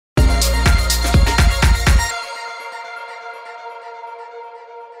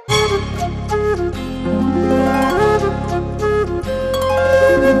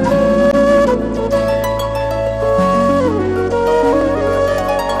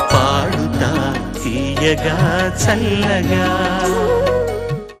తీయగా చల్లగా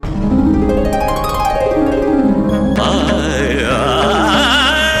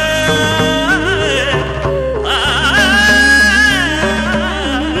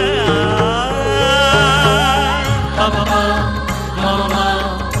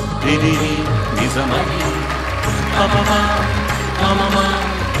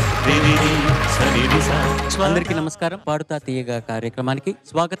అందరికీ నమస్కారం. పాడుతా తీయగా కార్యక్రమానికి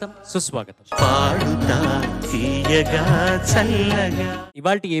స్వాగతం, సుస్వాగతం. పాడుతా తీయగా చల్లగా.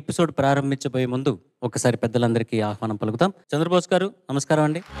 ఇవాల్టి ఎపిసోడ్ ప్రారంభించబోయే ముందు ఒకసారి పెద్దలందరికీ ఆహ్వానం పలుకుతాం. చంద్రబోస్ గారు నమస్కారం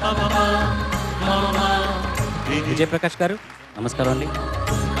అండి. విజయ్ ప్రకాష్ గారు నమస్కారం అండి.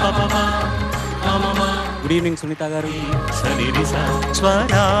 గుడ్ ఈవినింగ్ సునీత గారు.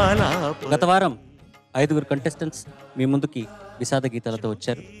 గత వారం 5 కంటెస్టెంట్స్ మీ ముందుకి విషాద గీతాలతో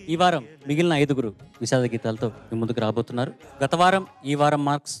వచ్చారు. ఈ వారం మిగిలిన 5 విషాద గీతాలతో మీ ముందుకు రాబోతున్నారు. గత వారం ఈ వారం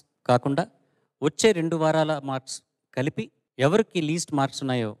మార్క్స్ కాకుండా వచ్చే 2 వారాల మార్క్స్ కలిపి ఎవరికి లీస్ట్ మార్క్స్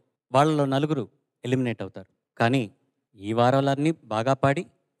ఉన్నాయో వాళ్ళలో 4 ఎలిమినేట్ అవుతారు. కానీ ఈ వారాలన్నీ బాగా పాడి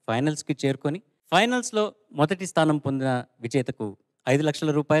ఫైనల్స్కి చేరుకొని ఫైనల్స్లో మొదటి స్థానం పొందిన విజేతకు 5 లక్షల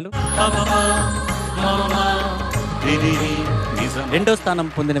రూపాయలు, రెండో స్థానం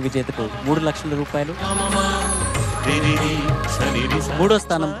పొందిన విజేతకు 3 లక్షల రూపాయలు, మూడో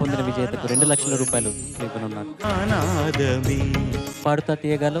స్థానం పొందిన విజేతకు 2 లక్షల రూపాయలు ఇవ్వనున్నారు. పాడుతా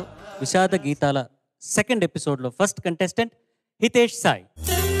తీయగాలో విషాద గీతాల సెకండ్ ఎపిసోడ్లో ఫస్ట్ కంటెస్టెంట్ హితేష్ సాయి.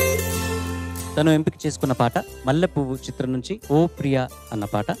 తను ఎంపిక చేసుకున్న పాట మల్లె పువ్వు చిత్రం నుంచి ఓ ప్రియా అన్న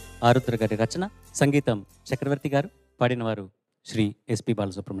పాట. ఆరుద్ర గారి రచన, సంగీతం చక్రవర్తి గారు, పాడిన వారు శ్రీ SP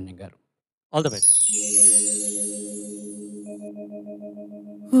బాలసుబ్రహ్మణ్యం గారు. All the best.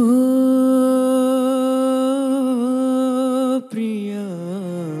 ప్రియా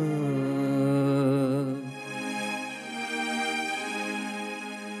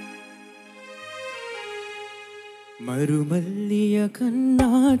మరుమల్లియ కన్నా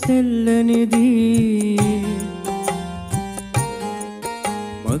తెల్లనిది,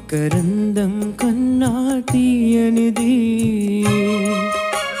 మకరందం కన్నా తీయనిది,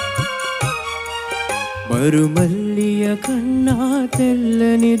 మరుమల్లియ కన్నా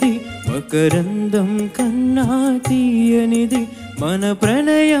తెల్లనిది, మకరందం కన్నా తీయనిది, మన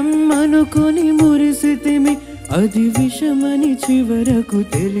ప్రణయం అనుకొని మురిసితిమి, అది విషమని చివరకు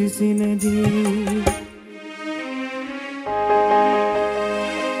తెలిసినది.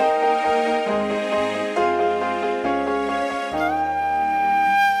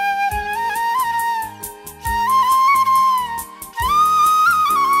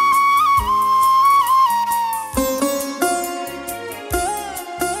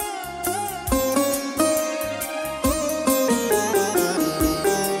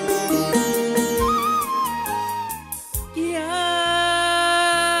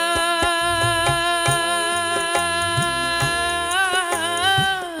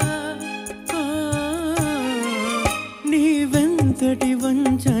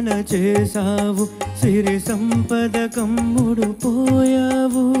 వంచన చేసావు, సిరి సంపద కమ్ముడు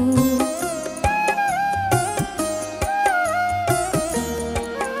పోయావు,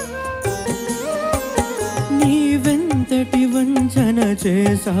 నీవెంతటి వంచన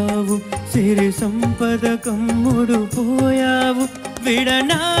చేసావు, సిరి సంపద కమ్ముడు పోయావు,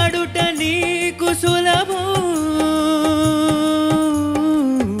 విడనాడుట నీకు సులభం,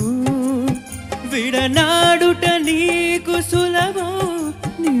 విడనాడుట నీకు సులభం,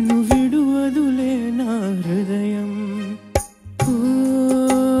 నిన్ను విడువదులే నా హృదయం. ఓ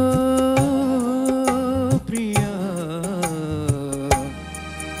ప్రియా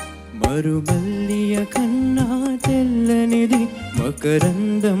మరుమల్లియ కన్నా తెల్లనిది,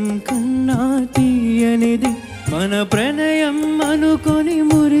 మకరందం కన్నా తీయనిది, మన ప్రణయం అనుకొని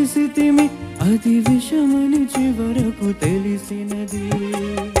మురిసితిమి, అది విషమని చివరకు తెలిసినది.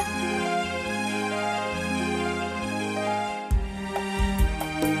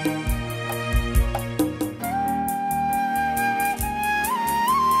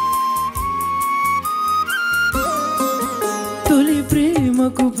 తొలి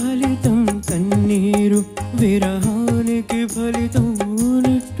ప్రేమకు ఫలితం కన్నీరు, విరహానికి ఫలితం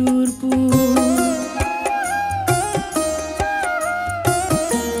నిట్టూర్పు,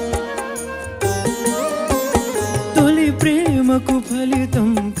 తొలి ప్రేమకు ఫలితం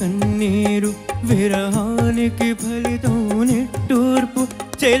కన్నీరు, విరహానికి ఫలితం నిట్టూర్పు,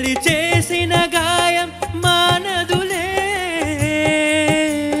 చెలి చేసిన గాయం మానదులే,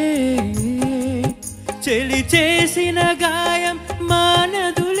 చెలి చేసిన గాయం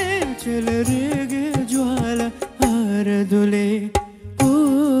మానదులే, చెలరేగే జ్వాల ఆరదులే. ఓ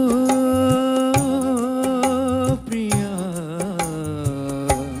ప్రియా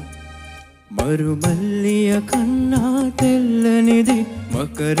మరుమల్లియ కన్నా తెల్లనిది,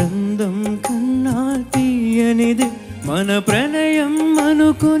 మకరందం కన్నా తీయనిది, మన ప్రణయం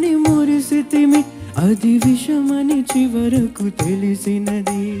అనుకొని మురిసితిమి, అది విషమని చివరకు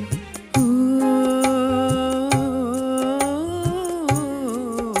తెలిసినది. ఓ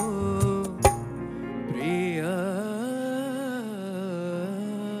ప్రియా.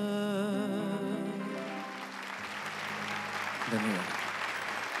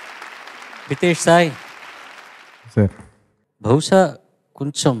 హితేష్ సాయ్ సార్, బహుశా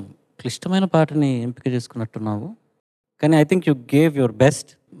కొంచెం క్లిష్టమైన పాటని ఎంపిక చేసుకున్నట్టున్నావు, కానీ I think you gave your best.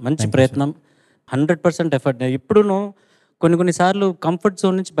 మంచి ప్రయత్నం, 100% ఎఫర్ట్. ఇప్పుడును కొన్నిసార్లు కంఫర్ట్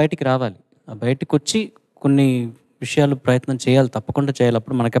జోన్ నుంచి బయటికి రావాలి, బయటికి వచ్చి కొన్ని విషయాలు ప్రయత్నం చేయాలి, తప్పకుండా చేయాలి.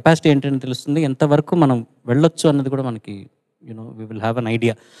 అప్పుడు మన కెపాసిటీ ఏంటని తెలుస్తుంది, ఎంతవరకు మనం వెళ్ళొచ్చు అన్నది కూడా మనకి we will have an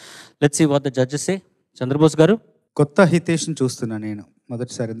idea. Let's see what the judges సే. చంద్రబోస్ గారు, కొత్త హితేష్ని చూస్తున్నా నేను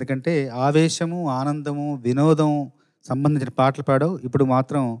మొదటిసారి. ఎందుకంటే ఆవేశము, ఆనందము, వినోదం సంబంధించిన పాటలు పాడావు, ఇప్పుడు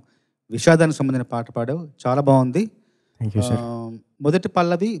మాత్రం విషాదానికి సంబంధించిన పాట పాడావు. చాలా బాగుంది. మొదటి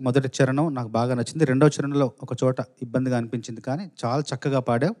పల్లవి, మొదటి చరణం నాకు బాగా నచ్చింది. రెండవ చరణంలో ఒక చోట ఇబ్బందిగా అనిపించింది, కానీ చాలా చక్కగా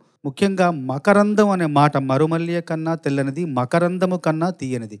పాడావు. ముఖ్యంగా మకరందం అనే మాట, మరుమల్లియ కన్నా తెల్లనిది, మకరందము కన్నా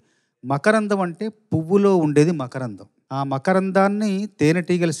తీయనిది. మకరందం అంటే పువ్వులో ఉండేది మకరందం. ఆ మకరందాన్ని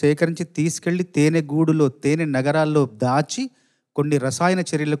తేనెటీగలు సేకరించి తీసుకెళ్ళి తేనె గూడులో, తేనె నగరాల్లో దాచి కొన్ని రసాయన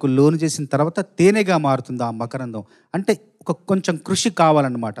చర్యలకు లోను చేసిన తర్వాత తేనెగా మారుతుంది ఆ మకరందం. అంటే కొంచెం కృషి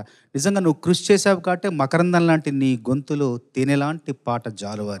కావాలన్నమాట. నిజంగా నువ్వు కృషి చేసావు కాబట్టి మకరందం లాంటి నీ గొంతులో తేనె లాంటి పాట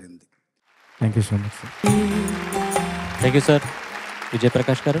జాలువారింది. Thank you so much sir. Thank you sir. Vijay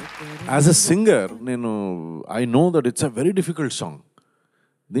Prakash గారు, as a singer I know that it's a very difficult song.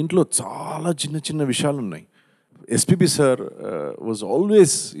 దీంట్లో చాలా చిన్న చిన్న విషయాలు ఉన్నాయి. SPB sir was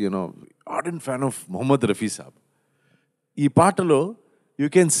always ardent fan of Mohammed Rafi సాబ్. ఈ పాటలో you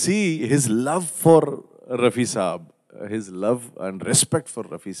can see his love for Rafi Saab, his love and respect for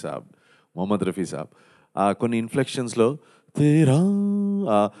Rafi సాబ్, మొహమ్మద్ రఫీ సాబ్. కొన్ని ఇన్ఫ్లెక్షన్స్లో తేరా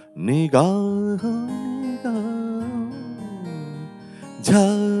నిగాహ్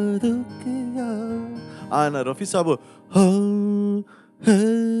జాదు కియా, ఆయన రఫీ సాబ్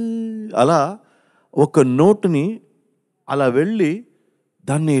అలా ఒక నోట్ని అలా వెళ్ళి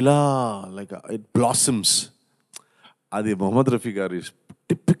దాన్ని ఇలా లైక్ ఇట్ బ్లాసమ్స్. అది మొహమ్మద్ రఫీ గారి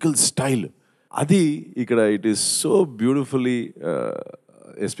టిపికల్ స్టైల్. అది ఇక్కడ it is so beautifully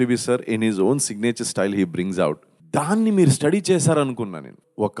SPB sir in his own signature style he brings out. దాన్ని మీరు స్టడీ చేశారనుకున్నా నేను.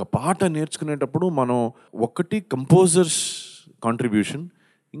 ఒక పాట నేర్చుకునేటప్పుడు మనం ఒకటి కంపోజర్స్ కాంట్రిబ్యూషన్,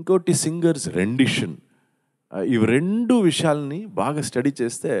 ఇంకోటి సింగర్స్ రెండిషన్, ఇవి రెండు విషయాల్ని బాగా స్టడీ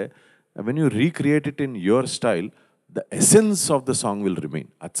చేస్తే when you recreate it in your style the essence of the song will remain.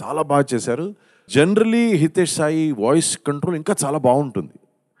 అది చాలా బాగా చేశారు. Generally Hitesh Sai voice control ఇంకా చాలా బాగుంటుంది.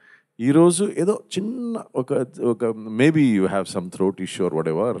 ఈరోజు ఏదో చిన్న ఒక maybe you have some throat issue or what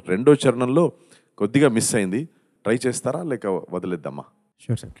ever, రెండో చరణంలో కొద్దిగా మిస్ అయింది. ట్రై చేస్తారా లేక వదిలేద్దామా?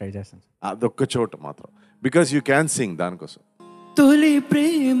 షూర్ సార్, ట్రై చేస్తాను సార్. అదొక్క చోట మాత్రం, బికాస్ యూ క్యాన్ సింగ్, దానికోసం. తొలి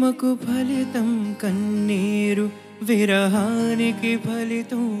ప్రేమకు ఫలితం కన్నీరు, విరహానికి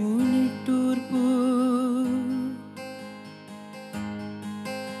ఫలితం నిట్టూర్పు.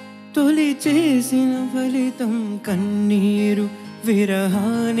 తొలి చేసిన ఫలితం కన్నీరు,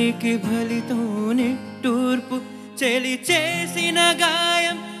 విరహానికి ఫలితం నిట్టూర్పు. చెలి చేసిన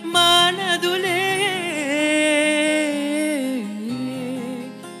గాయం మానదులే,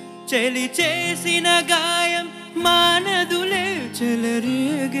 చెలి చేసిన గాయం మానదులే,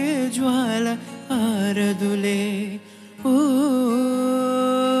 చెలరేగే జ్వాల ఆరదులే. ఓ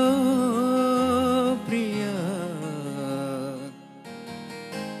ప్రియా,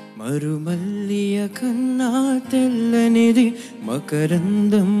 మరుమల్లియ కన్నా తెల్లనిది,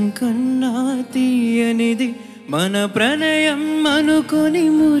 మకరందం కన్నా తీయనిది, మన ప్రణయం అనుకొని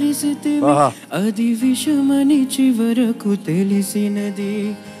మురిసితివి, అది విషమని చివరకు తెలిసినది.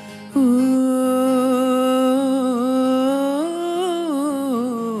 ఓ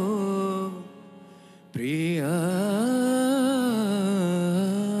Priya.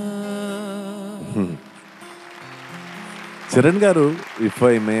 Charan garu, if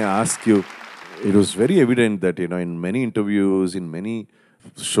I may ask you, it was very evident that in many interviews, in many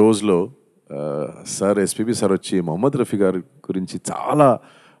shows lo sir SPB sir వచ్చి మొహమ్మద్ రఫీ గారి గురించి చాలా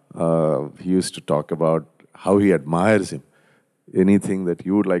he used to talk about how he admires him. Anything that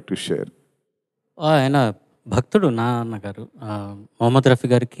you would like to share? ఆయన భక్తుడు, నాన్నగారు మొహమ్మద్ రఫీ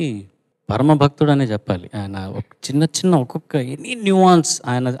గారికి పరమ భక్తుడు అనే చెప్పాలి. ఆయన చిన్న చిన్న ఒక్కొక్క ఎనీ న్యూవాన్స్,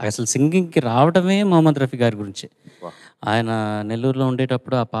 ఆయన అసలు సింగింగ్కి రావడమే మొహమ్మద్ రఫీ గారి గురించి. ఆయన నెల్లూరులో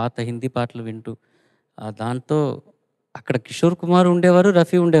ఉండేటప్పుడు ఆ పాత హిందీ పాటలు వింటూ దాంతో అక్కడ కిషోర్ కుమార్ ఉండేవారు,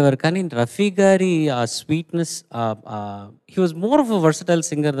 రఫీ ఉండేవారు. కానీ రఫీ గారి ఆ sweetness he was more of a versatile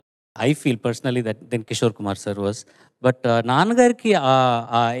singer I feel personally then Kishore Kumar sir was. But నాన్నగారికి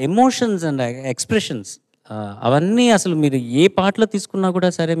ఆ ఎమోషన్స్ అండ్ ఎక్స్‌ప్రెషన్స్ అవన్నీ అసలు మీరు ఏ పాటలో తీసుకున్నా కూడా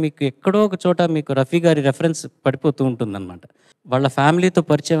సరే మీకు ఎక్కడో ఒక చోట మీకు రఫీ గారి రెఫరెన్స్ పడిపోతూ ఉంటుందన్నమాట. వాళ్ళ ఫ్యామిలీతో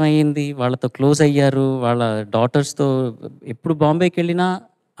పరిచయం అయ్యింది, వాళ్ళతో క్లోజ్ అయ్యారు, వాళ్ళ డాటర్స్‌తో ఎప్పుడు బాంబేకెళ్ళినా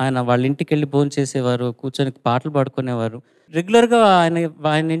ఆయన వాళ్ళ ఇంటికెళ్ళి భోంచేసేవారు, కూర్చొని పాటలు పాడుకునేవారు. రెగ్యులర్‌గా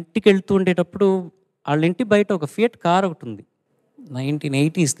ఆయన ఇంటికి వెళ్తూ ఉండేటప్పుడు వాళ్ళ ఇంటి బయట ఒక ఫియట్ కార్ ఒకటుంది.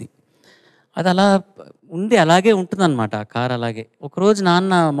 1980స్‌ది. అది అలా ఉంది, అలాగే ఉంటుందన్నమాట ఆ కార్ అలాగే. ఒకరోజు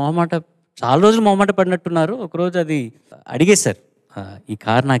నాన్న చాలా రోజులు మొహమాట పడినట్టున్నారు. ఒకరోజు అది అడిగేశారు. "ఈ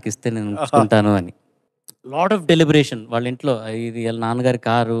కార్ నాకిస్తే నేను ఉంచుకుంటాను" అని. లాట్ ఆఫ్ డెలిబరేషన్ వాళ్ళ ఇంట్లో. ఇది ఈళ్ళ నాన్నగారి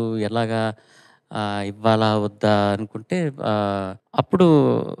కారు ఎలాగా ఇవ్వాలా? వద్దా? అనుకుంటే అప్పుడు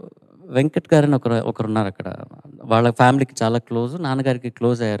వెంకట్ గారని ఒకరున్నారక్కడ. వాళ్ళ ఫ్యామిలీకి చాలా క్లోజు. నాన్నగారికి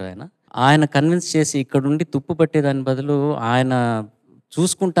క్లోజ్ అయ్యారు ఆయన. ఆయన కన్విన్స్ చేసి ఇక్కడుండి తుప్పు పట్టేదాని బదులు ఆయన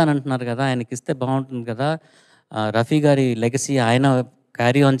చూసుకుంటానంటున్నారు కదా! ఆయనకిస్తే బావుంటుంది కదా! రఫీ గారి లెగసీ ఆయన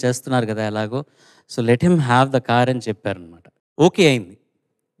క్యారీ ఆన్ చేస్తున్నారు కదా ఎలాగో. So, let him have the car అని చెప్పారనమాట. ఓకే అయింది.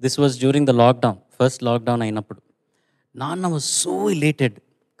 This was during the lockdown. First lockdown అయినప్పుడు. నాన్న వాజ్ సో ఎలేటెడ్.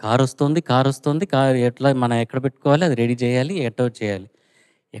 కారొస్తోంది, కారు ఎట్లా మనం ఎక్కడ పెట్టుకోవాలి, అది రెడీ చేయాలి, ఎటో చేయాలి.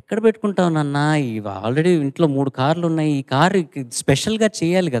 ఎక్కడ పెట్టుకుంటావు నాన్న? ఆల్రెడీ ఇంట్లో 3 కార్లున్నాయి. ఈ కారు స్పెషల్‌గా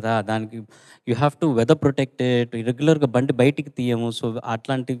చేయాలి గదా! దానికి you have to weather protected. రెగ్యులర్‌గా బండి బయటికి తీయము. సో,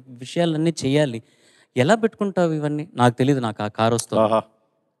 అట్లాంటి విషయాలన్నీ చేయాలి. ఎలా పెట్టుకుంటావు ఇవన్నీ? నాకు తెలీదు. నాకు ఆ కారొస్తోంది. ఆహా!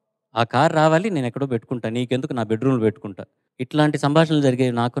 ఆ కారు రావాలి, నేనెక్కడో పెట్టుకుంటా. నీకెందుకు, నా బెడ్‌రూమ్‌లో పెట్టుకుంటా. ఇట్లాంటి సంభాషణలు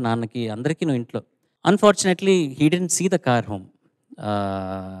జరిగేవి నాకు, నాన్నకి, అందరికీను ఇంట్లో. Unfortunately he didn't see the car home.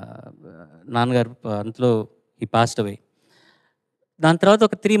 నాన్నగారు అంతలో హీ పాస్డ్ అవే. దాని తర్వాత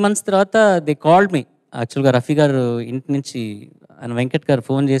ఒక 3 మంత్స్ తర్వాత దే కాల్డ్ మీ. యాక్చువల్‌గా రఫీ గారు ఇంటి నుంచి ఆయన వెంకట్ గారు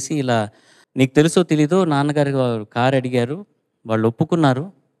ఫోన్ చేసి, ఇలా "నీకు తెలుసో తెలీదో నాన్నగారు కారు అడిగారు. వాళ్ళు ఒప్పుకున్నారు.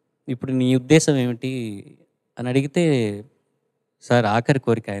 ఇప్పుడు నీ ఉద్దేశం ఏమిటి?" అని అడిగితే, "సార్ ఆఖరి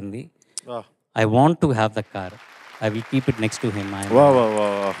కోరిక ఆయనది. I want to have the car. I will keep it next to him." వాహ్! వాహ్!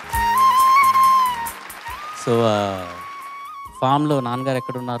 వాహ్! సో, ఫామ్‌లో నాన్నగారు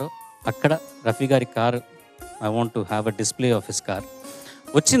ఎక్కడున్నారో అక్కడ రఫీ గారి car, I want to have a display of his car.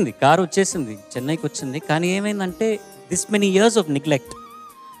 వచ్చింది, కారు వచ్చేసింది, చెన్నైకి వచ్చింది. కానీ ఏమైందంటే this many years of neglect,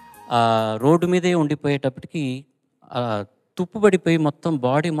 road మీదే ఉండిపోయేటప్పటికి తుప్పు పడిపోయి మొత్తం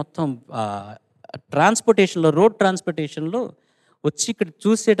బాడీ మొత్తం రోడ్ ట్రాన్స్‌పోర్టేషన్‌లో వచ్చి ఇక్కడ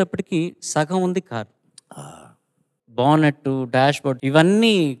చూసేటప్పటికి సగం ఉంది కారు. బానెట్టు, డాష్‌బోర్డ్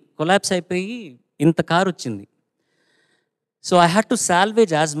ఇవన్నీ కొలాప్స్ అయిపోయి ఇంత కారు వచ్చింది. So, I had to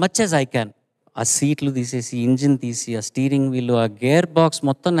salvage as much as I can. ఆ సీట్లు తీసేసి, ఇంజిన్ తీసి, ఆ స్టీరింగ్ వీలు, ఆ గేర్ బాక్స్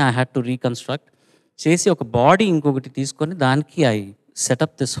మొత్తం ఐ హ్యాడ్ టు రీకన్‌స్ట్రక్ట్ చేసి, ఒక బాడీ ఇంకొకటి తీసుకొని దానికి I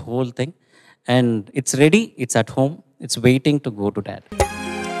setup this whole thing and it's ready, it's at home, it's waiting to go to dad.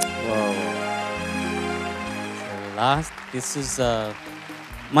 This is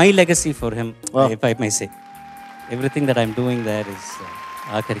my legacy for him, if I may say. Everything that I'm doing there is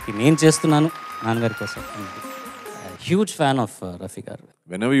ఆఖరికి నేను చేస్తున్నాను నాన్నగారి కోసం. Huge fan of Rafi గారు.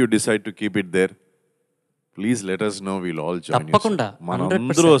 Whenever you decide to keep it there, please let us know. We'll all join you. తప్పకుండా.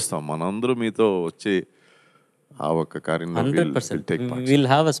 మనందరూ వస్తాం. మనందరూ మీతో వచ్చి ఆ ఒక్క కార్యంలో 100% we'll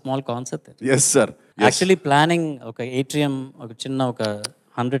have a small concert there. Yes sir. Actually planning ఒక ఏట్రియం, ఒక చిన్న ఒక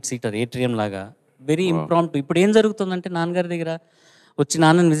 100-seater ఏట్రియం లాగా, వెరీ ఇంప్రాంప్టు. ఇప్పుడు ఏం జరుగుతుందంటే నాన్నగారి దగ్గర వచ్చి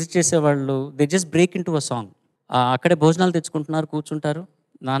నాన్నని విజిట్ చేసేవాళ్ళు they just break into a song. అక్కడే భోజనాలు తెచ్చుకుంటున్నారు, కూర్చుంటారు.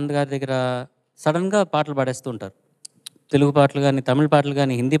 నాన్నగారి దగ్గర సడన్గా పాటలు పాడేస్తూ ఉంటారు. తెలుగు పాటలు కానీ, తమిళ పాటలు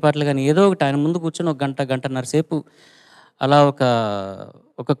కానీ, హిందీ పాటలు కానీ, ఏదో ఒకటి ఆయన ముందు కూర్చొని ఒక గంటన్నర సేపు అలా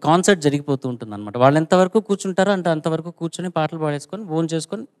ఒక కాన్సర్ట్ జరిగిపోతూ ఉంటుంది అనమాట. వాళ్ళు ఎంతవరకు కూర్చుంటారో అంటే అంతవరకు కూర్చొని పాటలు పాడేసుకొని భోజనం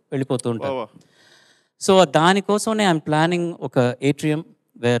చేసుకొని వెళ్ళిపోతూ ఉంటారు. సో దానికోసమే ఐఎమ్ ప్లానింగ్ ఒక atrium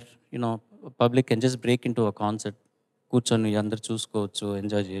where you know public can just break in to a concert, కూర్చొని అందరు చూసుకోవచ్చు,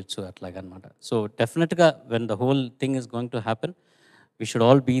 ఎంజాయ్ చేయొచ్చు అట్లాగనమాట. సో డెఫినెట్గా when the whole thing is going to happen, we should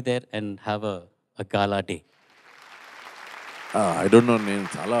all be there and have a gala day. I don't know, నేను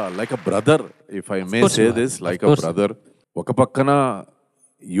చాలా like a brother, if I may say this, like a brother. ఒక పక్కన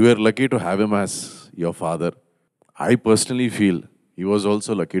you are lucky to have him as your father. I personally feel he was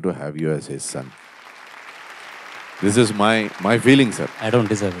also lucky to have you as his son. This is my feeling sir. I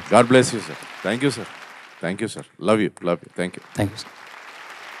don't deserve it. God bless you sir. Thank you sir. Thank you sir. Love you. Thank you. Thank you sir.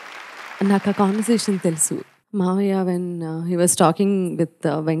 నాకు ఆ conversation తెలుసు. మావయ్య when he was talking with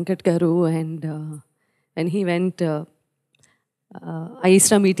Venkat గారు and when he went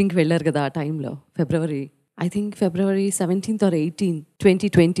ఐస్రా మీటింగ్కి వెళ్ళారు కదా ఆ టైంలో, February 17th or 18th,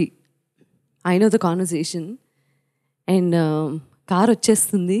 2020. I know the conversation. And car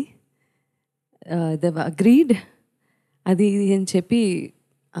వచ్చేస్తుంది, దే అగ్రీడ్ అది ఇది అని చెప్పి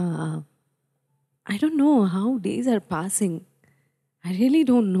I don't know how days are passing, I really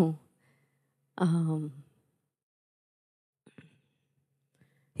don't know.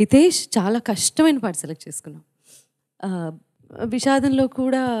 Hitesh చాలా కష్టమైన పాట సెలెక్ట్ చేసుకున్నాం. విషాదంలో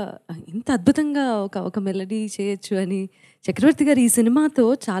కూడా ఇంత అద్భుతంగా ఒక మెలడీ చేయొచ్చు అని చక్రవర్తి గారు ఈ సినిమాతో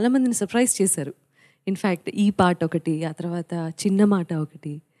చాలామందిని సర్ప్రైజ్ చేశారు. ఇన్ఫ్యాక్ట్ ఈ పాట ఒకటి, ఆ తర్వాత చిన్న మాట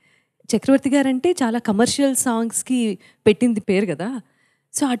ఒకటి. చక్రవర్తి గారు అంటే చాలా కమర్షియల్ సాంగ్స్కి పెట్టింది పేరు కదా.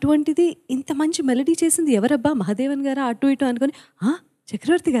 సో అటువంటిది ఇంత మంచి మెలడీ చేసింది ఎవరబ్బా, మహాదేవన్ గారా అటు ఇటు అనుకొని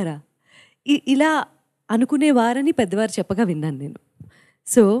చక్రవర్తి గారా ఇలా అనుకునేవారని పెద్దవారు చెప్పగా విన్నాను నేను.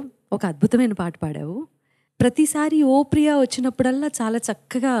 సో ఒక అద్భుతమైన పాట పాడావు. ప్రతిసారి ఓ ప్రియా వచ్చినప్పుడల్లా చాలా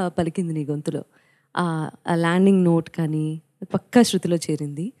చక్కగా పలికింది నీ గొంతులో. ఆ ల్యాండింగ్ నోట్ కానీ పక్కా శృతిలో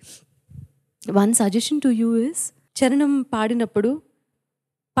చేరింది. One suggestion to you is, చరణం పాడినప్పుడు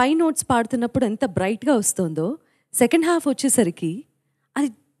పై నోట్స్ పాడుతున్నప్పుడు ఎంత బ్రైట్గా వస్తుందో సెకండ్ హాఫ్ వచ్చేసరికి అది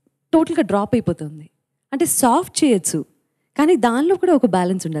టోటల్గా డ్రాప్ అయిపోతుంది. అంటే సాఫ్ట్ చేయొచ్చు కానీ దానిలో కూడా ఒక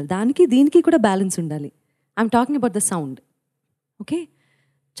బ్యాలెన్స్ ఉండాలి, దానికి దీనికి కూడా బ్యాలెన్స్ ఉండాలి. I'm talking about the sound. Okay,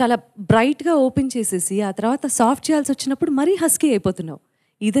 చాలా బ్రైట్గా ఓపెన్ చేసేసి ఆ తర్వాత సాఫ్ట్ చేయాల్సి వచ్చినప్పుడు మరీ హస్కీ అయిపోతున్నావు.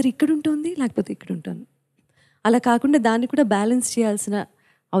 ఇద్దరు ఇక్కడ ఉంటుంది లేకపోతే ఇక్కడ ఉంటుంది. అలా కాకుండా దాన్ని కూడా బ్యాలెన్స్ చేయాల్సిన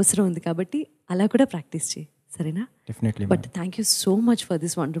అవసరం ఉంది. కాబట్టి అలా కూడా ప్రాక్టీస్ చేయి, సరేనా? Definitely. But thank you so much for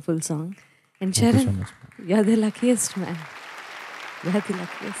this wonderful song. And Charan, you are the luckiest man, you are the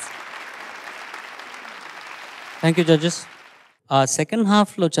luckiest. Thank you judges. ఆ సెకండ్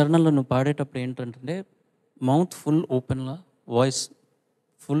హాఫ్లో చరణంలో నువ్వు పాడేటప్పుడు ఏంటంటే mouth full ఓపెన్లా, voice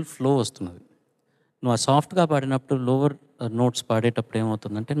full flow వస్తున్నది. నువ్వు ఆ సాఫ్ట్గా పాడినప్పుడు లోవర్ నోట్స్ పాడేటప్పుడు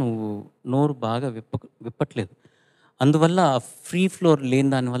ఏమవుతుందంటే నువ్వు నోరు బాగా విప్పట్లేదు. అందువల్ల ఆ ఫ్రీ ఫ్లోర్ లేని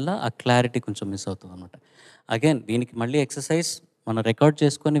దానివల్ల ఆ క్లారిటీ కొంచెం మిస్ అవుతుంది అనమాట. అగైన్ దీనికి మళ్ళీ ఎక్సర్సైజ్, మనం రికార్డ్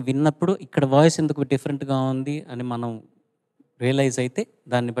చేసుకొని విన్నప్పుడు ఇక్కడ వాయిస్ ఎందుకు డిఫరెంట్గా ఉంది అని మనం రియలైజ్ అయితే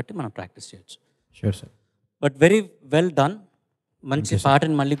దాన్ని బట్టి మనం ప్రాక్టీస్ చేయొచ్చు. Sure sir. But very well done. మంచి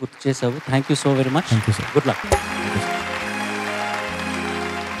పాటని మళ్ళీ గుర్తు చేసావు. Thank you so very much. Thank you sir. Good luck.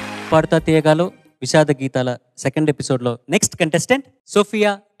 పాడుతా తీయగాలో విషాద గీతాల సెకండ్ ఎపిసోడ్లో నెక్స్ట్ కంటెస్టెంట్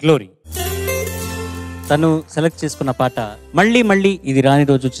సోఫియా గ్లోరీ. తను సెలెక్ట్ చేసుకున్న పాట మళ్ళీ మళ్ళీ ఇది రాని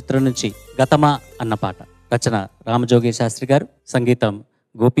రోజు చిత్రం నుంచి గతమా అన్న పాట. రచన రామజోగి శాస్త్రి గారు, సంగీతం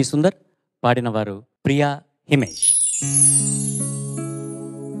గోపీ సుందర్, పాడిన వారు ప్రియా హిమేష్.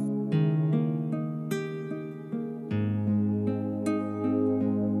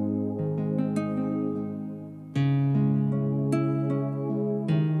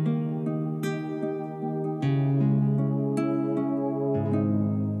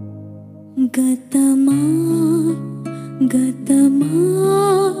 గతమా గతమా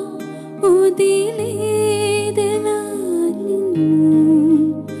ఉదిలేదెలా నిన్ను,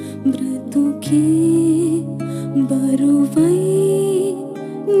 బ్రతుకే బరువై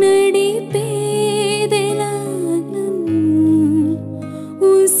నడిపేదెలా నన్ను,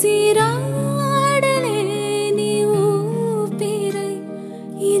 ఉసిరాడలేని ఊపిరై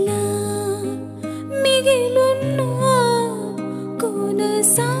ఇలా మిగిలున్నా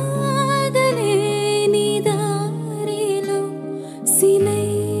కొనసాగలేని దారిలో సిలై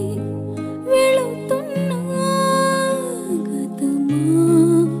వెళుతున్నా. గతమా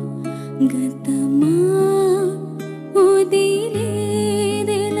గతమా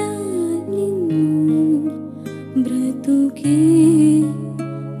వదిలేదెలా నిన్ను, బ్రతుకే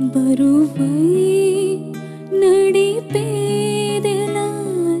బరువై నడిపేదెలా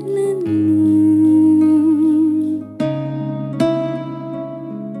నన్ను.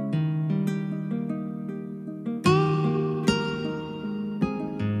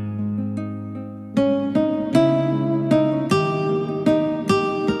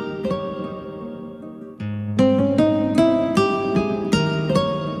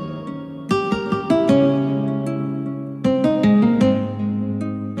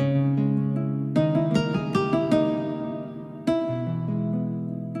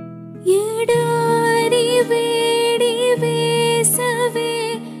 ఎడారి వేడి వేసవే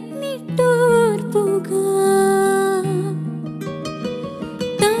నిట్టూర్పుగా,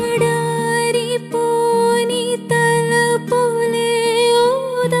 తడారిపోని తలపులే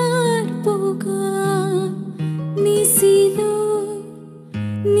ఓదార్పుగా, నిసిలో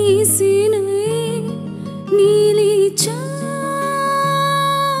నిసినై నిలిచా,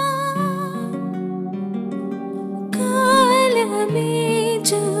 కాలమే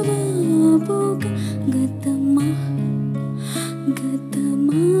జవాబుగా. గతమా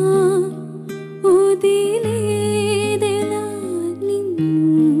గతమా ఉదిలేదెలా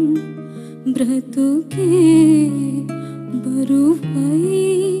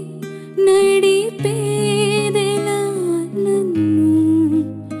నడిపేదెలా నన్ను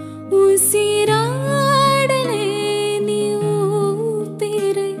ఉసిరాడలేని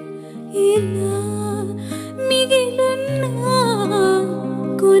ఊపిరై ఇలా మిగిలున్నా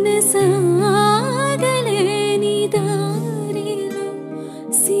కొనసాగలేని దారిలో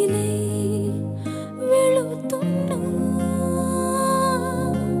సిలై వెళుతున్నా.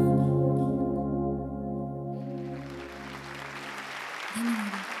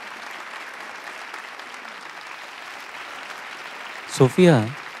 సోఫియా,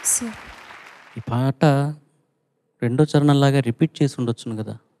 సార్ ఈ పాట రెండో చరణంలాగా రిపీట్ చేసి ఉండొచ్చును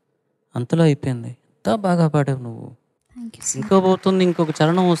కదా, అంతలో అయిపోయింది. ఎంత బాగా పాడావు నువ్వు. Thank you sir. ఇంకా పోతుంది, ఇంకొక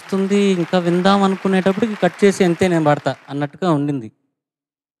చరణం వస్తుంది, ఇంకా విందాం అనుకునేటప్పటికి కట్ చేసి అంతే నేను పాడతా అన్నట్టుగా ఉండింది.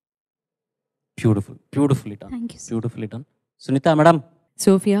 Beautiful, beautiful it, thank you sir. Beautiful it. Sunitha madam,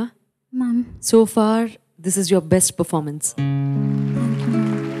 Sophia, ma'am so far this is your best performance.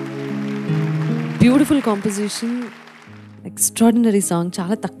 Beautiful composition, extraordinary song.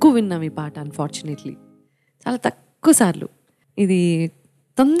 చాలా తక్కువ విన్నాం ఈ పాట, అన్ఫార్చునేట్లీ చాలా తక్కువ సార్లు. ఇది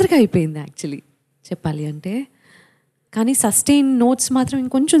తొందరగా అయిపోయింది యాక్చువల్లీ చెప్పాలి అంటే. కానీ సస్టైన్ నోట్స్ మాత్రం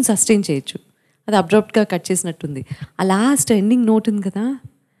ఇంకొంచెం సస్టైన్ చేయొచ్చు. అది అబ్రప్ట్గా కట్ చేసినట్టుంది. ఆ లాస్ట్ ఎండింగ్ నోట్ ఉంది కదా,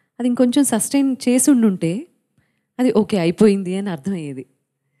 అది ఇంకొంచెం సస్టైన్ చేసి ఉండుంటే అది ఓకే అయిపోయింది అని అర్థమయ్యేది.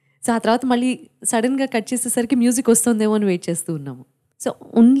 సో ఆ తర్వాత మళ్ళీ సడన్గా కట్ చేసేసరికి మ్యూజిక్ వస్తుందేమో అని వెయిట్ చేస్తూ ఉన్నాము. So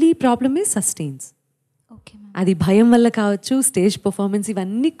only problem is sustains. Okay ma'am. అది భయం వల్ల కావచ్చు, స్టేజ్ పర్ఫార్మెన్స్,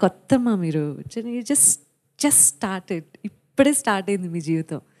 ఇవన్నీ కొత్తమ్మా. మీరు జస్ట్ స్టార్టెడ్, ఇప్పుడే స్టార్ట్ అయింది మీ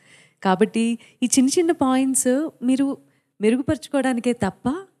జీవితం. కాబట్టి ఈ చిన్న చిన్న పాయింట్స్ మీరు మెరుగుపరుచుకోవడానికే తప్ప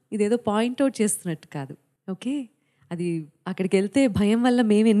ఇదేదో పాయింట్అవుట్ చేస్తున్నట్టు కాదు. ఓకే, అది అక్కడికి వెళ్తే భయం వల్ల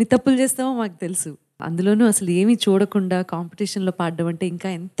మేము ఎన్ని తప్పులు చేస్తామో మాకు తెలుసు. అందులోనూ అసలు ఏమీ చూడకుండా కాంపిటీషన్లో పాడడం అంటే ఇంకా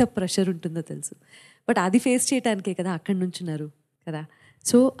ఎంత ప్రెషర్ ఉంటుందో తెలుసు. బట్ అది ఫేస్ చేయడానికే కదా అక్కడి నుంచున్నారు కదా.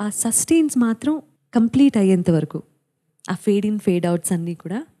 సో ఆ సస్టైన్స్ మాత్రం కంప్లీట్ అయ్యేంత వరకు, ఆ ఫేడ్ ఇన్ ఫేడ్ అవుట్స్ అన్నీ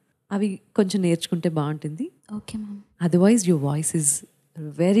కూడా అవి కొంచెం నేర్చుకుంటే బాగుంటుంది. Okay ma'am. Otherwise your voice is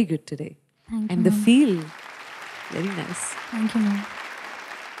very good today and the feel very nice. Thank you ma'am.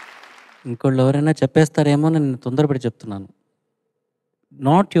 ఇంకోళ్ళు ఎవరైనా చెప్పేస్తారేమో నేను తొందరపడి చెప్తున్నాను.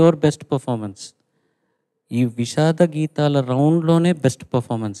 నాట్ యువర్ బెస్ట్ పర్ఫార్మెన్స్, ఈ విషాద గీతాల రౌండ్లోనే బెస్ట్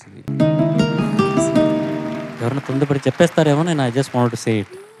పర్ఫార్మెన్స్ ఇది. ఎవరైనా తొందరపడి చెప్పేస్తారేమో, నేను I just want to say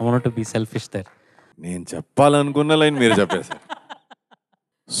it, I want to be selfish there. నేను చెప్పాలనుకున్న లైన్ మీరు చెప్పేశారు.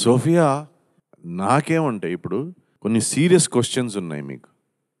 సోఫియా, నాకేమంటే ఇప్పుడు కొన్ని సీరియస్ క్వశ్చన్స్ ఉన్నాయి మీకు,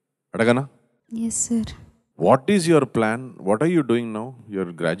 అడగనా? Yes sir. What is your plan? What are you doing now?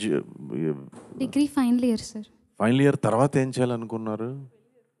 Your degree final year sir. Final year తర్వాత ఏం చేయాలనుకున్నారు?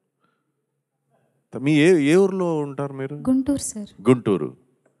 మీ ఏ ఊర్లో ఉంటారు మీరు? గుంటూరు సార్. గుంటూరు.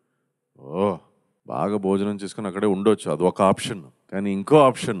 ఓ, బాగా భోజనం చేసుకుని అక్కడే ఉండొచ్చు, అది ఒక ఆప్షన్. కానీ ఇంకో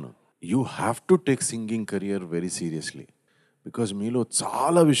option, you have to take singing career very seriously. Because మీలో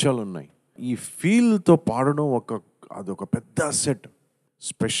చాలా విషయాలు ఉన్నాయి. ఈ ఫీల్తో పాడడం అదొక పెద్ద అసెట్.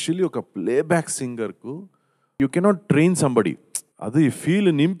 స్పెషల్లీ ఒక playback సింగర్కు you cannot train somebody. అది ఫీల్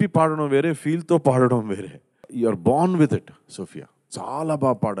నింపి పాడడం వేరే, ఫీల్తో పాడడం వేరే. You are Born with it. Sophia చాలా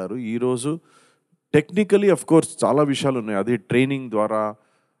బాగా పాడారు ఈరోజు. టెక్నికలీ అఫ్ కోర్స్ చాలా విషయాలు ఉన్నాయి, అది ట్రైనింగ్ ద్వారా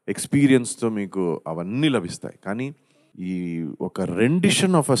ఎక్స్పీరియన్స్తో మీకు అవన్నీ లభిస్తాయి. కానీ ఈ ఒక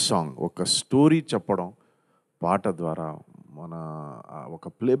రెండిషన్ ఆఫ్ అ సాంగ్, ఒక స్టోరీ చెప్పడం పాట ద్వారా మన ఒక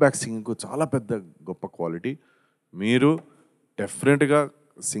ప్లేబ్యాక్ సింగింగ్కు చాలా పెద్ద గొప్ప క్వాలిటీ. మీరు డెఫినెట్గా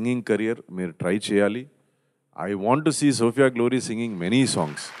సింగింగ్ కెరియర్ మీరు ట్రై చేయాలి. I want to see Sophia glory singing many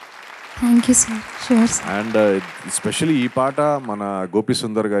songs. Thank you sir. Sure sir. And especially ఈ పాట మన గోపి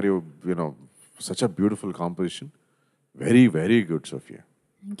సుందర్ గారి you know such a beautiful composition. Very very good Sophia.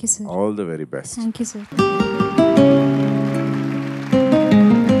 Thank you sir. All the very best. Thank you sir.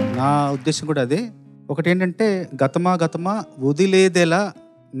 నా ఉద్దేశం కూడా అదే. ఒకటి ఏంటంటే గతమా వదిలేదెలా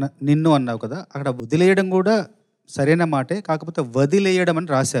నిన్ను అన్నావు కదా, అక్కడ వదిలేయడం కూడా సరైన మాటే, కాకపోతే వదిలేయడం అని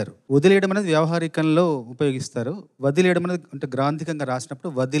రాశారు. వదిలేయడం అనేది వ్యవహారికంలో ఉపయోగిస్తారు. వదిలేయడం అనేది అంటే గ్రాంధికంగా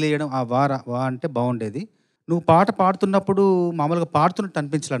రాసినప్పుడు వదిలేయడం ఆ వా అంటే బాగుండేది. నువ్వు పాట పాడుతున్నప్పుడు మామూలుగా పాడుతున్నట్టు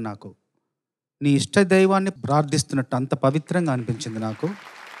అనిపించలేదు నాకు, నీ ఇష్ట దైవాన్ని ప్రార్థిస్తున్నట్టు అంత పవిత్రంగా అనిపించింది నాకు.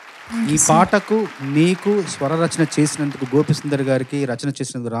 ఈ పాటకు నీకు స్వర రచన చేసినందుకు గోపి సుందర్ గారికి, రచన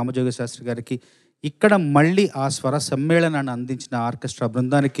చేసినందుకు రామజోగ శాస్త్రి గారికి, ఇక్కడ మళ్ళీ ఆ స్వర సమ్మేళనాన్ని అందించిన ఆర్కెస్ట్రా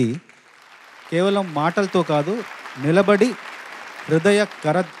బృందానికి కేవలం మాటలతో కాదు, నిలబడి హృదయ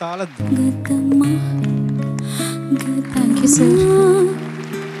కరతాళ thank you sir.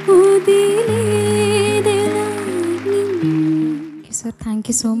 Sir thank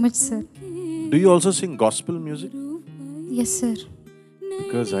you so much sir. Do you also sing gospel music? Yes sir.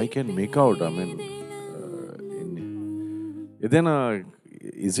 Because I can make out, I mean, ఏదైనా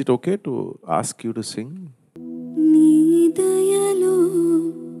is it okay to ask you to sing? నీ దయలో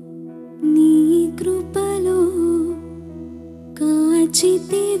నీ కృపలో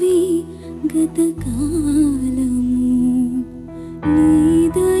కాచితివి గతకాలము నీ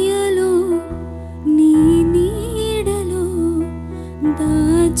దయలో నీ నీడలో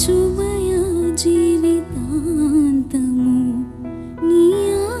దాచుమయ జీవితాంతము నీ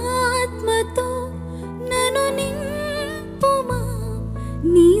ఆత్మతో నన్ను నింపుమా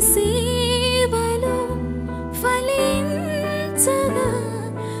నీ సేవలో ఫలించగా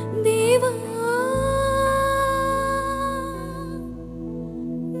దేవా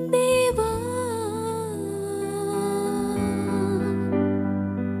దేవా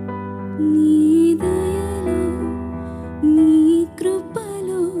నీ దయలో నీ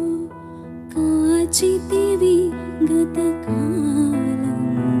కృపలో కాచితివి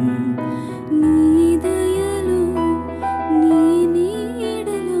గతకాలము నీ దయలో నీ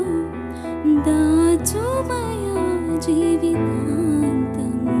నీడలో దాచుమయ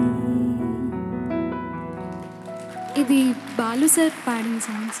జీవితాంతము. ఇది బాలు సార్ పాడిన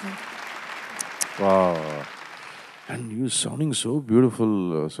song sir. Wow. And you sounding so beautiful,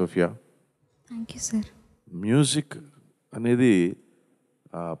 Sophia. Thank you sir. Music అనేది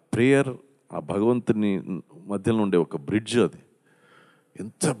ప్రేయర్ ఆ భగవంతుని మధ్యలో ఉండే ఒక బ్రిడ్జ్. అది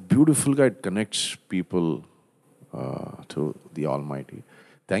ఎంత బ్యూటిఫుల్గా it connects people to the all mighty.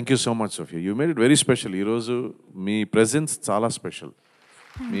 Thank you so much Sophia, you made it very special. ఈరోజు మీ ప్రెజెన్స్ చాలా స్పెషల్.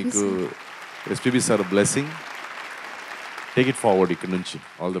 మీకు SPB sir blessing. Take it forward ఇక్కడ నుంచి.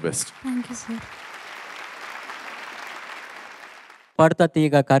 All the best. Thank you sir. పాడుతా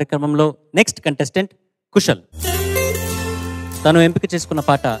తీయగా కార్యక్రమంలో next contestant Kushal. తను ఎంపిక చేసుకున్న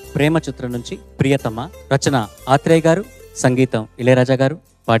పాట ప్రేమ చిత్రం నుంచి ప్రియతమ. రచన ఆత్రేయ గారు, సంగీతం ఇళయరాజా గారు,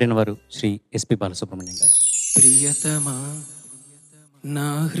 పాడినవారు శ్రీ ఎస్పి బాలసుబ్రహ్మణ్యం గారు. ప్రియతమా నా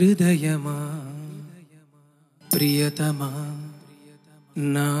హృదయమా, ప్రియతమా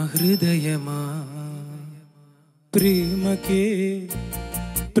నా హృదయమా, ప్రేమకే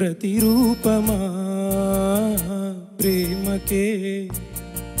ప్రతిరూపమా, ప్రేమకే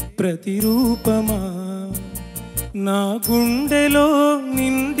ప్రతిరూపమా, నా గుండెలో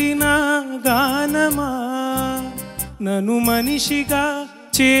నిండిన గానమా, నన్ను మనిషిగా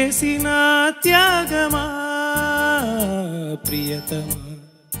చేసిన త్యాగమా, ప్రియతమా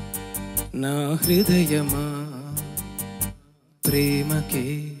నా హృదయమా, ప్రేమకే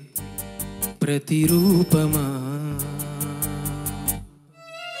ప్రతిరూపమా.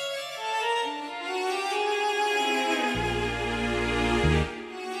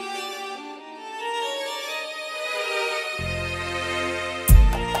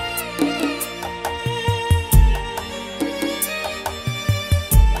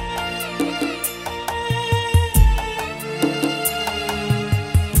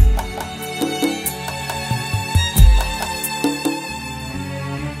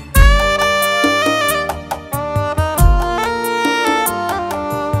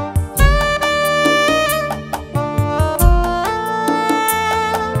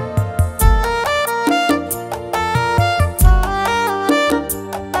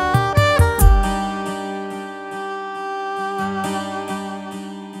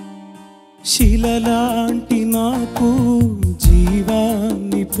 శిలలాంటి నాకు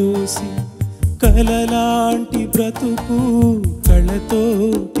జీవాన్ని పోసి, కలలాంటి బ్రతుకు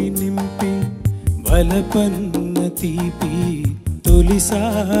కళతోటి నింపి, వలపన్న తీపి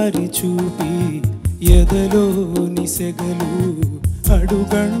తొలిసారి చూపి, ఎదలోని సెగలు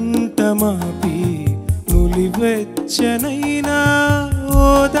అడుగంట మాపి, నులివెచ్చనైనా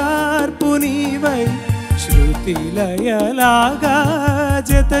ఓదార్పు నీవై, శృతిలయలాగా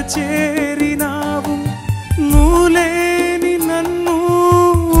జత చేరినావు. నువ్వులేని నన్ను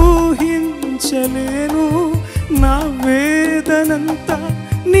ఊహించలేను, నా వేదనంతా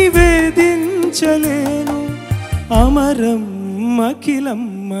నివేదించలేను. అమరం అఖిలం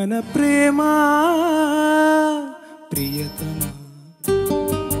మన ప్రేమ, ప్రియతమా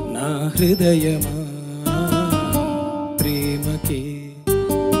నా హృదయమా, ప్రేమకే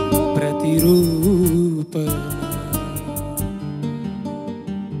ప్రతిరూపమా.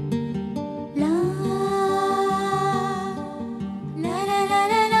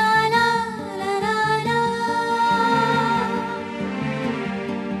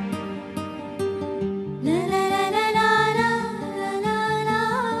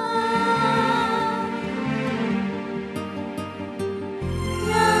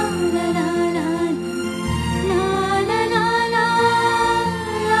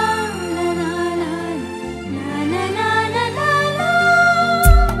 La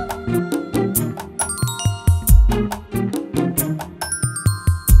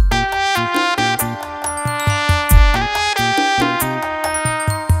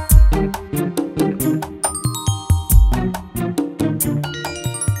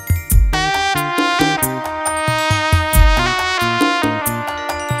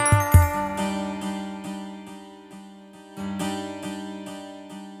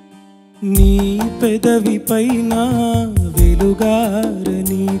నీ పెదవి పైన వెలుగార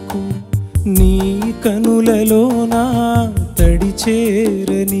నీకు, నీ కనులలోన తడి చేర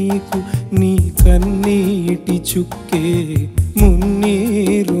నీకు, నీ కన్నీటి చుక్కే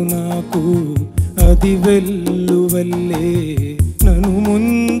మున్నీరు నాకు, అది వెల్లువల్లే నన్ను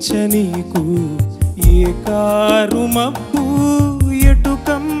ముంచ నీకు. ఏ కారు మబ్బు ఎటు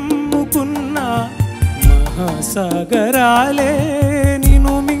కమ్ముకున్నా మహాసాగరాలే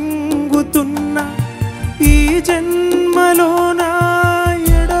నిన్ను మింగుతున్నా. ఈ జన్మలోన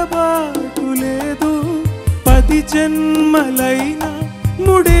ఎడబాటు లేదు, 10 జన్మలైనా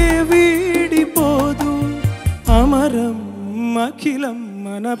ముడే వీడిపోదు. అమరం అఖిలం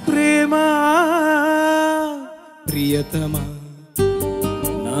మన ప్రేమ. ప్రియతమా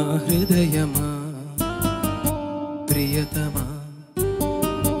నా హృదయమా, ప్రియతమా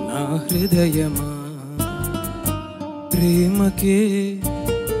నా హృదయమా, ప్రేమకే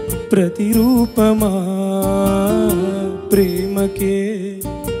ప్రతిరూపమా, ప్రేమకే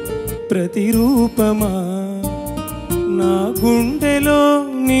ప్రతిరూపమా. నా గుండెలో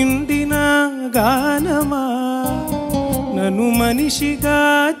నిండిన గానమా, నన్ను మనిషిగా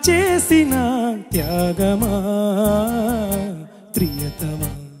చేసిన త్యాగమా.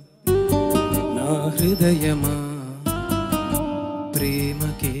 ప్రియతమా నా హృదయమా,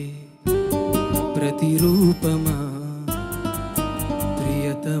 ప్రేమకే ప్రతిరూపమా.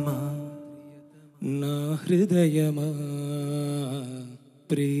 ప్రియతమా నా హృదయమా,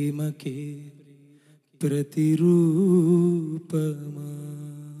 ప్రేమకే ప్రతిరూపమా.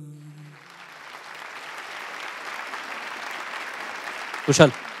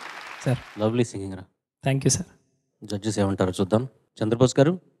 కుషాల్ సార్, లవ్లీ సింగింగ్ రా. Thank you sir. జడ్జెస్ ఏమంటారో చూద్దాం. చంద్రబోస్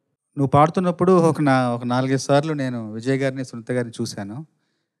గారు, నువ్వు పాడుతున్నప్పుడు ఒక 4-5 సార్లు నేను విజయ్ గారిని సునీత గారిని చూశాను.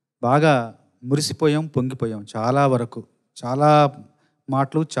 బాగా మురిసిపోయాం, పొంగిపోయాం. చాలా వరకు చాలా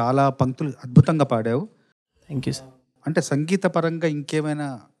మాటలు, చాలా పంక్తులు అద్భుతంగా పాడావు. Thank you sir. అంటే సంగీతపరంగా ఇంకేమైనా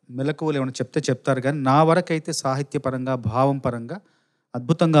మెలకువలు ఏమైనా చెప్తారు కానీ నా వరకైతే సాహిత్యపరంగా, భావం పరంగా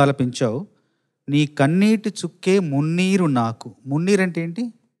అద్భుతంగా ఆలపించావు. నీ కన్నీటి చుక్కే మున్నీరు నాకు. మున్నీరు అంటే ఏంటి?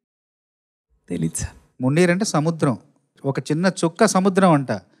 తెలీదు సార్. మున్నీరు అంటే సముద్రం, ఒక చిన్న చుక్క సముద్రం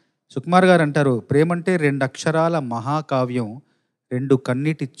అంట. సుకుమార్ గారు అంటారు, ప్రేమంటే 2 అక్షరాల మహాకావ్యం, 2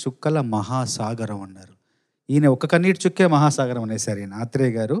 కన్నీటి చుక్కల మహాసాగరం అన్నారు. ఈయన ఒక కన్నీటి చుక్కే మహాసాగరం అనేసారు ఈయన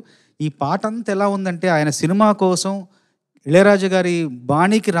ఆత్రేయ గారు. ఈ పాట అంతా ఎలా ఉందంటే ఆయన సినిమా కోసం ఇళయరాజు గారి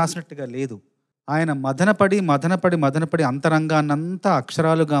బాణీకి రాసినట్టుగా లేదు. ఆయన మదనపడి మదనపడి మదనపడి అంతరంగాన్నంతా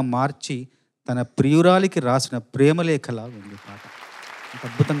అక్షరాలుగా మార్చి తన ప్రియురాలికి రాసిన ప్రేమలేఖలా ఉంది పాట. అంత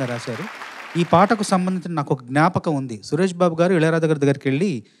అద్భుతంగా రాశారు. ఈ పాటకు సంబంధించిన నాకు ఒక జ్ఞాపకం ఉంది. సురేష్ బాబు గారు ఇళయరాజు గారి దగ్గరికి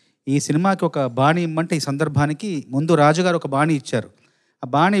వెళ్ళి ఈ సినిమాకి ఒక బాణీ ఇమ్మంటే ఈ సందర్భానికి ముందు రాజుగారు ఒక బాణీ ఇచ్చారు. ఆ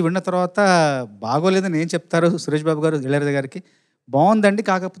బాణీ విన్న తర్వాత బాగోలేదని ఏం చెప్తారు సురేష్ బాబు గారు ఇళయరాజు గారికి? బాగుందండి,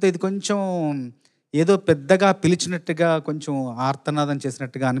 కాకపోతే ఇది కొంచెం ఏదో పెద్దగా పిలిచినట్టుగా, కొంచెం ఆర్తనాదం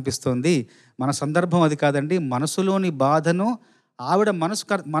చేసినట్టుగా అనిపిస్తుంది. మన సందర్భం అది కాదండి, మనసులోని బాధను ఆవిడ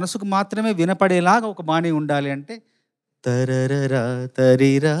మనసుకు మాత్రమే వినపడేలాగా ఒక బాణీ ఉండాలి అంటే తరరరా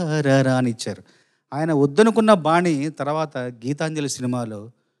తరిరారా అని ఇచ్చారు. ఆయన వద్దనుకున్న బాణీ తర్వాత గీతాంజలి సినిమాలో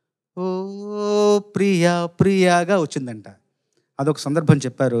ఓ ప్రియా ప్రియాగా వచ్చిందంట. అదొక సందర్భం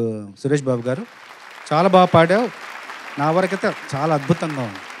చెప్పారు సురేష్ బాబు గారు. చాలా బాగా పాడావు. నా వరకైతే చాలా అద్భుతంగా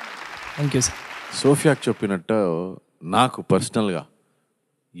ఉంది. Thank you sir. సోఫియాకి చెప్పినట్టు నాకు పర్సనల్గా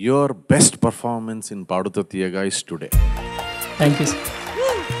యువర్ బెస్ట్ పర్ఫార్మెన్స్ ఇన్ పాడుతా తీయగా is today. Thank you sir.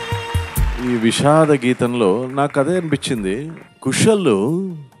 ఈ విషాద గీతంలో నాకు అదే అనిపించింది. కుషల్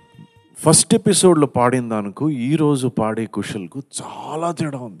ఫస్ట్ ఎపిసోడ్లో పాడిన దానికి ఈరోజు పాడే కుషల్కు చాలా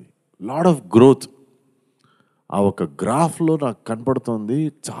తేడా ఉంది. Lot of growth. ఆ ఒక గ్రాఫ్లో నాకు కనపడుతుంది.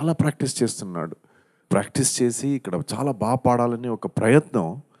 చాలా ప్రాక్టీస్ చేస్తున్నాడు. ప్రాక్టీస్ చేసి ఇక్కడ చాలా బాగా పాడాలని ఒక ప్రయత్నం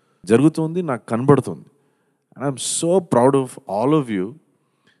జరుగుతుంది, నాకు కనబడుతుంది. And I'm so proud of all of you.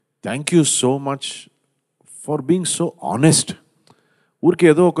 Thank you so much for being so honest. ఊరికి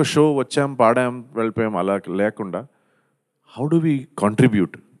ఏదో ఒక షో వచ్చాం, పాడాం, వెళ్ళిపోయాం అలా లేకుండా how do we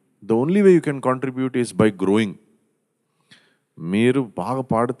contribute? The only way you can contribute is by growing. మీరు బాగా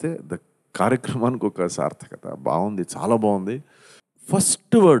పాడితే ద కార్యక్రమానికి ఒక సార్థకత. బాగుంది, చాలా బాగుంది.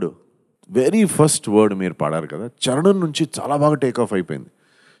 First word, very first word మీరు పాడారు కదా, చరణం నుంచి చాలా బాగా టేక్ ఆఫ్ అయిపోయింది.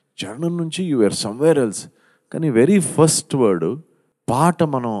 చరణం నుంచి యు ఆర్ సమ్వేర్ ఎల్స్. కానీ వెరీ ఫస్ట్ వర్డ్ పాట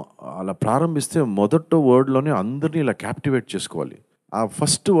మనం అలా ప్రారంభిస్తే మొదట వర్డ్లోనే అందరినీ ఇలా క్యాప్టివేట్ చేసుకోవాలి. ఆ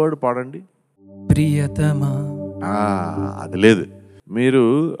ఫస్ట్ వర్డ్ పాడండి. ప్రియతమా. అది లేదు, మీరు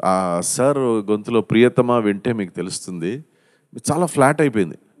ఆ సార్ గొంతులో ప్రియతమా వింటే మీకు తెలుస్తుంది. చాలా ఫ్లాట్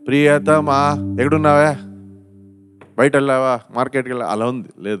అయిపోయింది. ప్రియతమా ఎక్కడున్నావా, బయట వెళ్ళావా, మార్కెట్కి వెళ్ళా, అలా ఉంది.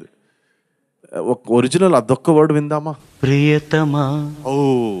 లేదు, ఒక ఒరిజినల్ అదొక్క వర్డ్ విందామా? ప్రియతమా ఓ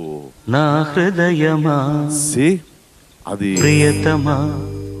నా హృదయమా సి అది ప్రియతమా.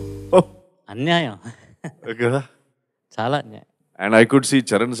 అన్యాయం కదా. చాలా అన్యాయం. And I could see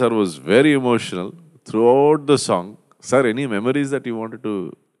Charan sir was very emotional throughout the song. Sir, any memories that you wanted to?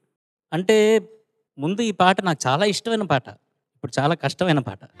 అంటే ముందు ఈ పాట నాకు చాలా ఇష్టమైన పాట, ఇప్పుడు చాలా కష్టమైన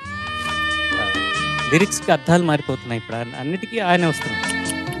పాట. లిరిక్స్కి అర్థాలు మారిపోతున్నాయి ఇప్పుడు, అన్నిటికీ ఆయనే వస్తున్నాయి.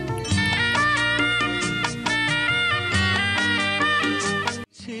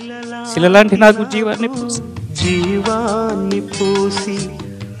 శిలలాంటి నాకు జీవాన్ని పూసి, జీవాన్ని పోసి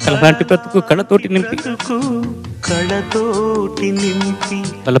కలలాంటి బ్రతుకు కళతోటి నింపి, కళతోటి నింపి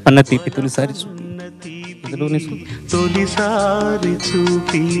కలపన్న తీపి తొలిసారి చూపి, ఎదలోని చూపి. తొలిసారి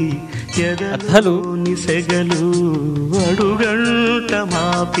చూపి అర్థాలు సెగలు అడుగంట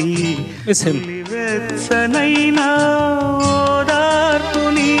మాపి విషయం. వెచ్చనైనా ఓదార్పు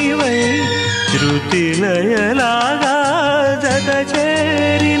నీవై శృతిలయలాగా జత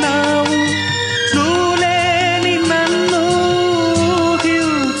చేరినావు. నువ్వులేని నన్ను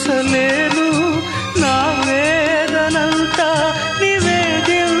హింసలేను, నా వేదనంతా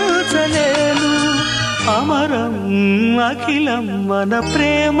నివేదించలేను. అమరం అఖిలం మన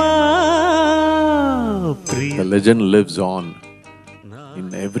ప్రేమ. The legend lives on in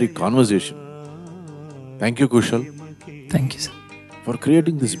every conversation. Thank you, Kushal, thank you sir. for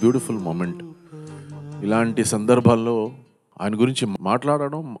creating this beautiful moment. ఇలాంటి సందర్భాల్లో ఆయన గురించి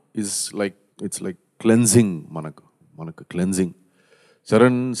మాట్లాడడం ఇట్స్ లైక్ క్లెన్జింగ్, మనకు cleansing.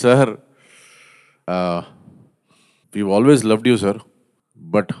 Charan sir, we always loved you sir,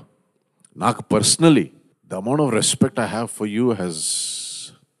 but నాకు personally the amount of respect I have for you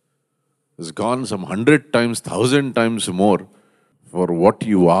has gone some 100 times, 1,000 times more for what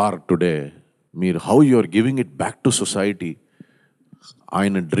you are today. How you are giving it back to society.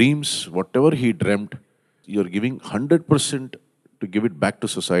 ఆయన dreams, what ever he డ్రెమ్డ్, you are giving 100% to give it back to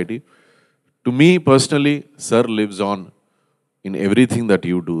society. To me personally, sir lives on in everything that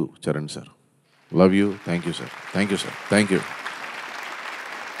you do, Charan sir. Love you. Thank you, sir. Thank you, sir. Thank you.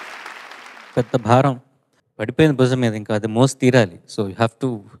 పెద్ద భారం పడిపోయిన భుజం మీద, ఇంకా అది మోసి తీరాలి. So you have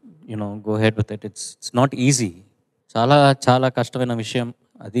to go head with it. It's not easy. చాలా చాలా కష్టమైన విషయం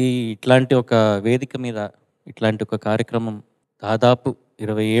అది. ఇట్లాంటి ఒక వేదిక మీద ఇట్లాంటి ఒక కార్యక్రమం దాదాపు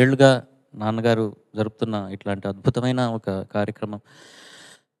 20 ఏళ్ళుగా నాన్నగారు జరుపుతున్న ఇట్లాంటి అద్భుతమైన ఒక కార్యక్రమం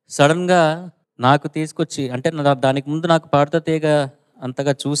సడన్గా నాకు తీసుకొచ్చి, అంటే దానికి ముందు నాకు పాడుతా తీగ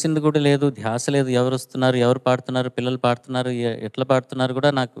అంతగా చూసింది కూడా లేదు, ధ్యాస లేదు. ఎవరు వస్తున్నారు, ఎవరు పాడుతున్నారు, పిల్లలు పాడుతున్నారు, ఎట్లా పాడుతున్నారు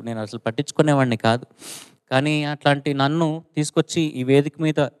కూడా నేను అసలు పట్టించుకునేవాడిని కాదు. కానీ అట్లాంటి నన్ను తీసుకొచ్చి ఈ వేదిక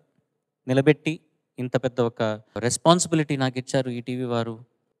మీద నిలబెట్టి ఇంత పెద్ద ఒక రెస్పాన్సిబిలిటీ నాకు ఇచ్చారు ఈటీవీ వారు.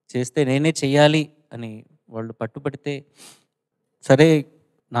 చేస్తే నేనే చెయ్యాలి అని వాళ్ళు పట్టుబడితే, సరే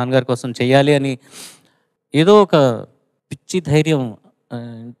నాన్నగారి కోసం చెయ్యాలి అని ఏదో ఒక పిచ్చి ధైర్యం,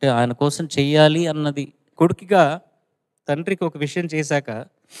 అంటే ఆయన కోసం చెయ్యాలి అన్నది. కొడుకుగా తండ్రికి ఒక విషయం చేశాక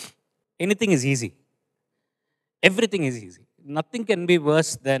anything is easy, everything is easy, nothing can be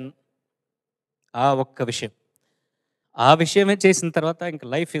verse then ఆ ఒక్క విషయం. ఆ విషయమే చేసిన తర్వాత ఇంకా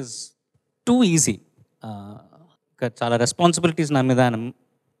లైఫ్ ఈజ్ టూ ఈజీ. ఇంకా చాలా రెస్పాన్సిబిలిటీస్ నా మీద ఆయన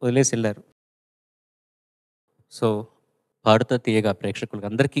వదిలేసి వెళ్ళారు. సో పాడుతా తీయగా ప్రేక్షకులకు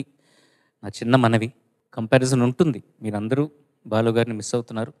అందరికీ నా చిన్న మనవి, కంపారిజన్ ఉంటుంది. మీరందరూ బాలు గారిని మిస్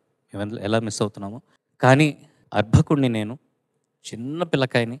అవుతున్నారు, మేము ఎలా మిస్ అవుతున్నామో. కానీ అర్భకుడిని నేను, చిన్న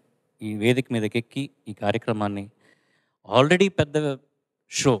పిల్లకాయని ఈ వేదిక మీదకి ఎక్కి ఈ కార్యక్రమాన్ని, ఆల్రెడీ పెద్ద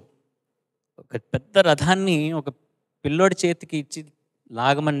షో, ఒక పెద్ద రథాన్ని ఒక పిల్లోడి చేతికి ఇచ్చి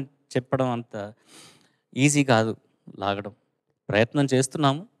లాగమని చెప్పడం అంత ఈజీ కాదు. లాగడం ప్రయత్నం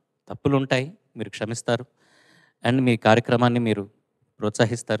చేస్తున్నాము, తప్పులు ఉంటాయి, మీరు క్షమిస్తారు. అండ్ మీ కార్యక్రమాన్ని మీరు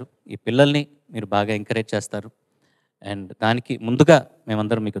ప్రోత్సహిస్తారు, ఈ పిల్లల్ని మీరు బాగా ఎంకరేజ్ చేస్తారు. అండ్ దానికి ముందుగా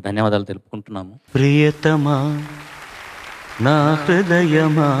మేమందరం మీకు ధన్యవాదాలు తెలుపుకుంటున్నాము. ప్రియతమా నా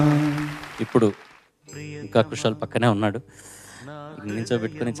హృదయమా. ఇప్పుడు ఇంకా కుషాల్ పక్కనే ఉన్నాడు,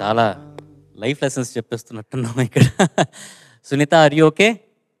 నిల్చోబెట్టుకొని చాలా లైఫ్ లెసన్స్ చెప్పేస్తున్నట్టున్నాము ఇక్కడ. Sunitha, are you okay?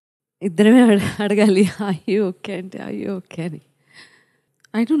 ఇద్దరమే అడగాలి అయ్యో ఓకే అంటే అయ్యో ఓకే అని.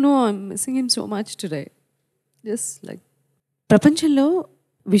 I don't know, I'm missing him so much today. Just like ప్రపంచంలో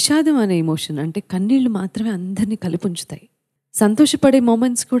విషాదం అనే ఎమోషన్, అంటే కన్నీళ్ళు మాత్రమే అందరినీ కలిపి ఉంచుతాయి. సంతోషపడే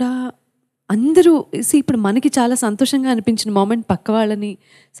మూమెంట్స్ కూడా అందరూ ఇప్పుడు మనకి చాలా సంతోషంగా అనిపించిన మూమెంట్ పక్క వాళ్ళని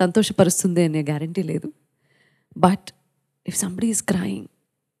సంతోషపరుస్తుంది అనే గ్యారంటీ లేదు. But if somebody is crying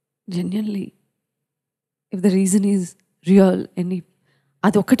genuinely, if the reason is real,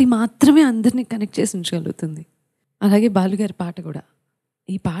 అది ఒకటి మాత్రమే అందరినీ కనెక్ట్ చేసి ఉంచగలుగుతుంది. అలాగే బాలుగారి పాట కూడా,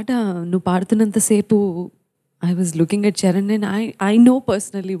 ఈ పాట నువ్వు పాడుతున్నంతసేపు I was looking at Charan and I know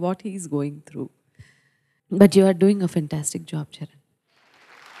personally what he's going through. But you are doing a fantastic job, Charan.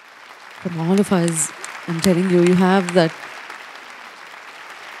 From all of us, I'm telling you, you have that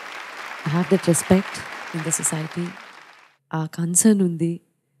respect in the society. ఆ concern ఉంది.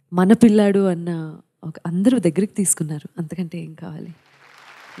 మన పిల్లాడు అన్న ఒక అందరూ దగ్గరికి తీసుకున్నారు. అంతకంటే ఏం కావాలి?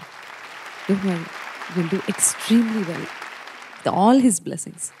 You'll do extremely well. With all his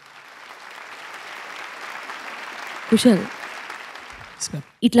blessings. Kushal,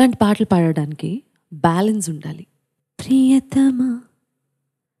 ఇట్లాంటి పాటలు పాడడానికి బ్యాలెన్స్ ఉండాలి. ప్రియతమా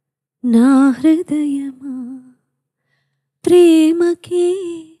నా హృదయమా ప్రేమకే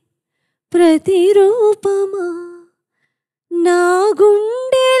ప్రతిరూపమా నా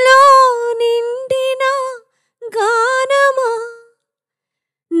గుండెలో నిండిన గానమా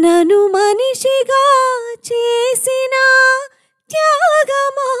నన్ను మనిషిగా చేసిన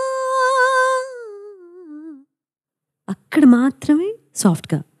త్యాగమా. అక్కడ మాత్రమే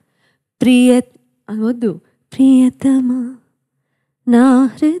సాఫ్ట్గా వద్దు. ప్రియతమా నా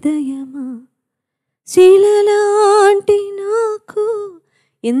హృదయమా శిలలాంటి నాకు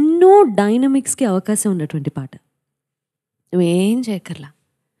ఎన్నో డైనమిక్స్కి అవకాశం ఉన్నటువంటి పాట. నువ్వేం చేయక్కర్లా.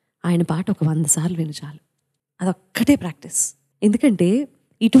 ఆయన పాట ఒక 100 సార్లు విను చాలు. అదొక్కటే ప్రాక్టీస్. ఎందుకంటే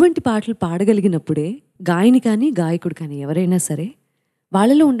ఇటువంటి పాటలు పాడగలిగినప్పుడే గాయని కానీ గాయకుడు కానీ ఎవరైనా సరే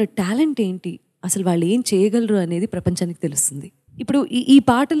వాళ్ళలో ఉన్న టాలెంట్ ఏంటి, అసలు వాళ్ళు ఏం చేయగలరు అనేది ప్రపంచానికి తెలుస్తుంది. ఇప్పుడు ఈ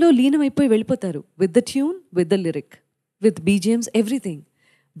పాటలో లీనమైపోయి వెళ్ళిపోతారు. With the tune, with the lyric, with BGMs, everything.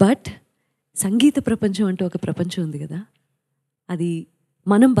 But సంగీత ప్రపంచం అంటూ ఒక ప్రపంచం ఉంది కదా, అది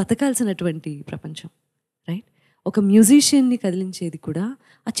మనం బతకాల్సినటువంటి ప్రపంచం, రైట్? ఒక మ్యూజిషియన్ని కదిలించేది కూడా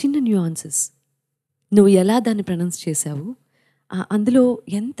ఆ చిన్న న్యూయాన్సెస్. నువ్వు ఎలా దాన్ని ప్రొనౌన్స్ చేసావు, అందులో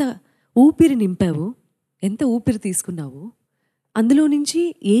ఎంత ఊపిరి నింపావు, ఎంత ఊపిరి తీసుకున్నావు, అందులో నుంచి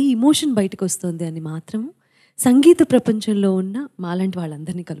ఏ ఇమోషన్ బయటకు వస్తుంది అని మాత్రం సంగీత ప్రపంచంలో ఉన్న మాలాంటి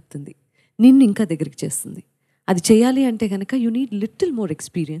వాళ్ళందరినీ కలుపుతుంది, నిన్ను ఇంకా దగ్గరికి చేస్తుంది. అది చేయాలి అంటే కనుక you need little more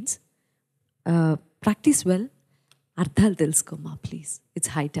experience. Practice well. అర్థాలు తెలుసుకోమ్మా ప్లీజ్,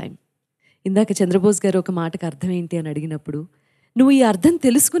 ఇట్స్ హై టైమ్. ఇందాక చంద్రబోస్ గారు ఒక మాటకు అర్థం ఏంటి అని అడిగినప్పుడు, నువ్వు ఈ అర్థం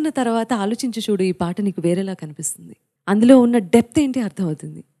తెలుసుకున్న తర్వాత ఆలోచించి చూడు, ఈ పాట నీకు వేరేలా కనిపిస్తుంది. అందులో ఉన్న డెప్త్ ఏంటి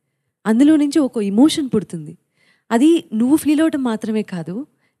అర్థమవుతుంది, అందులో నుంచి ఒక ఇమోషన్ పుడుతుంది. అది నువ్వు ఫీల్ అవటం మాత్రమే కాదు,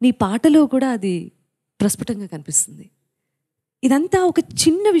 నీ పాటలో కూడా అది ప్రస్ఫుటంగా కనిపిస్తుంది. ఇదంతా ఒక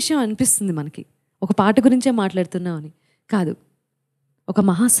చిన్న విషయం అనిపిస్తుంది మనకి, ఒక పాట గురించే మాట్లాడుతున్నాం అని కాదు, ఒక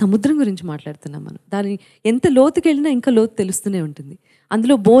మహాసముద్రం గురించి మాట్లాడుతున్నాం మనం. దాని ఎంత లోతుకి వెళ్ళినా ఇంకా లోతు తెలుస్తూనే ఉంటుంది.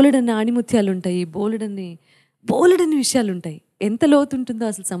 అందులో బోలెడన్ని ఆణిముత్యాలు ఉంటాయి, బోలెడన్ని విషయాలు ఉంటాయి. ఎంత లోతు ఉంటుందో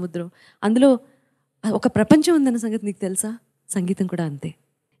అసలు సముద్రం, అందులో ఒక ప్రపంచం ఉందన్న సంగతి నీకు తెలుసా? సంగీతం కూడా అంతే.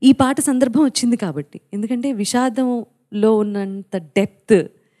 ఈ పాట సందర్భం వచ్చింది కాబట్టి, ఎందుకంటే విషాదంలో ఉన్నంత డెప్త్,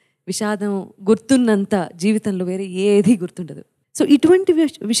 విషాదం గుర్తున్నంత జీవితంలో వేరే ఏది గుర్తుండదు. సో ఇటువంటి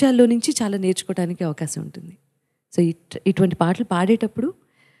విషయాల్లో నుంచి చాలా నేర్చుకోవడానికి అవకాశం ఉంటుంది. సో ఇటువంటి పాటలు పాడేటప్పుడు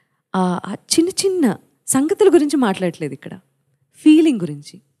ఆ చిన్న చిన్న సంగతుల గురించి మాట్లాడట్లేదు ఇక్కడ, ఫీలింగ్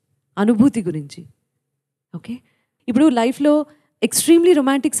గురించి, అనుభూతి గురించి. ఓకే, ఇప్పుడు లైఫ్లో ఎక్స్ట్రీమ్లీ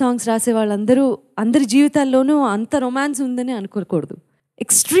రొమాంటిక్ సాంగ్స్ రాసే వాళ్ళందరూ అందరి జీవితాల్లోనూ అంత రొమాన్స్ ఉందని అనుకోకూడదు.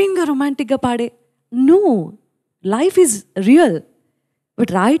 ఎక్స్ట్రీమ్గా రొమాంటిక్గా పాడే, no, life is real.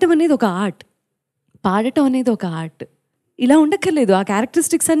 But రాయటం అనేది ఒక ఆర్ట్, పాడటం అనేది ఒక ఆర్ట్. ఇలా ఉండక్కర్లేదు, ఆ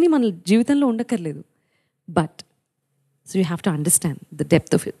క్యారెక్టరిస్టిక్స్ అన్నీ మన జీవితంలో ఉండక్కర్లేదు. But so you have to understand the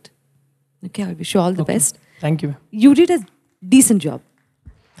depth of it. Okay, I wish you all the best. Thank you. You did a decent job.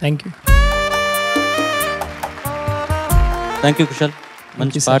 Thank you. Thank you Kushal,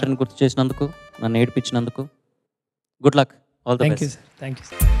 మంచి పాటను గుర్తు చేసినందుకు, నన్ను ఏడిపించినందుకు. Good luck, all the best. Thank you.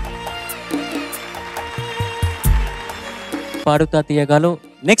 Paduta తీయగాలో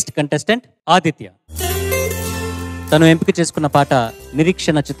next contestant Aditya. తను ఎంపిక చేసుకున్న పాట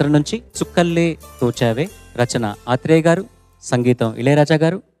నిరీక్షణ చిత్రం నుంచి చుక్కల్లే తోచావే. రచన ఆత్రేయ గారు, సంగీతం ఇళయరాజా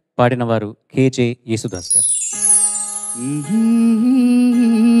గారు, పాడిన వారు కేజే యేసుదాస్ గారు.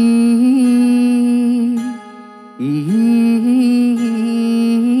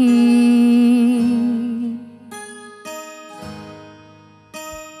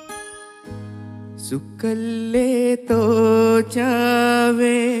 సుక్కల్లే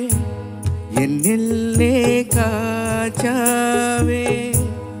తోచావే ఎన్నెల్లే కాచావే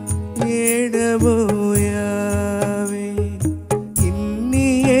ఏడబోయావే ఇన్ని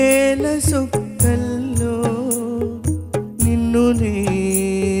ఏల సుక్కల్లో నిన్ను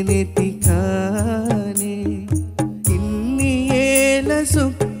నేనెతికానే ఇన్ని ఏల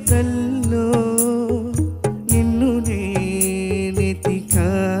సుక్కల్లో నిన్ను నేనెతికానే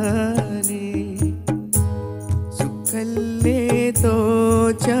సుక్కల్లే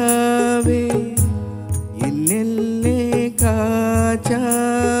తోచావే ఎన్నె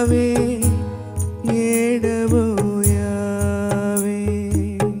ఏడబోయావే.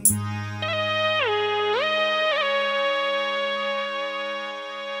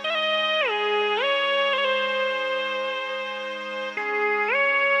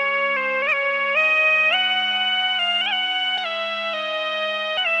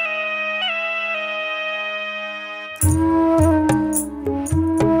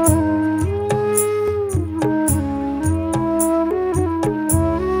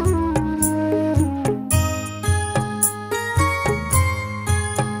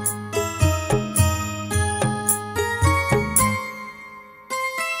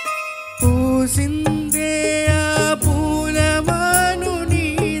 పూసిందే ఆ పూలమాను నీ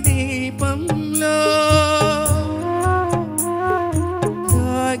దీపంలో,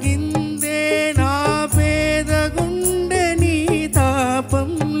 సాగిందే నా పేద గుండె నీ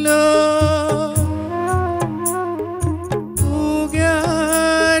తాపంలో,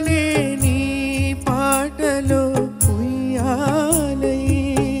 ఊగానే నీ పాటలో ఉయ్యాలై,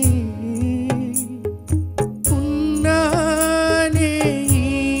 ఉన్నానే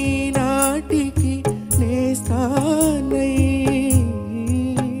ఈనాటికి నేస్తానై,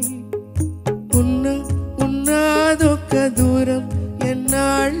 ఉన్నదొక్క దూరం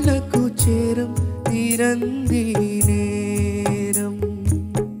ఎన్నాళ్లకు చేరం తీరంది నేరం.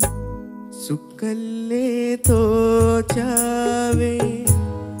 సుక్కల్లే తోచావే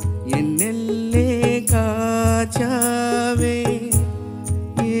ఎన్నెల్లే కాచావే,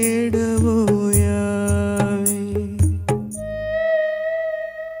 ఏడబోయావే.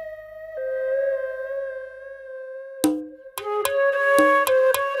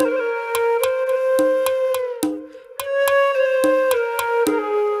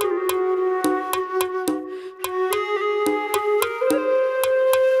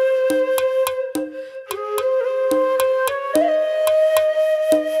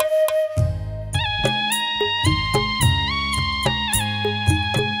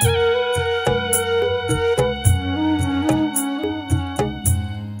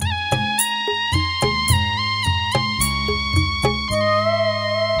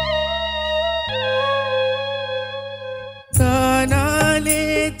 ప్రాణాలే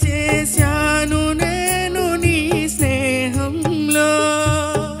చేశాను నేను నీ స్నేహంలో,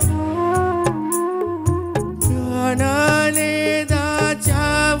 ప్రాణాలే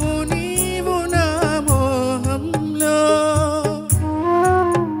దాచావు నీవు నా మోహంలో,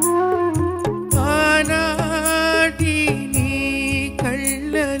 ఆనాటి నీ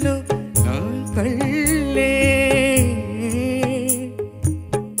కళ్ళలో నా కళ్ళే,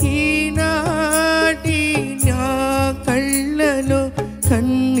 ఈనాటి నా కళ్ళలో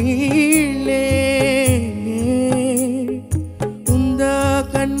కన్నీళ్ళే, ఉందా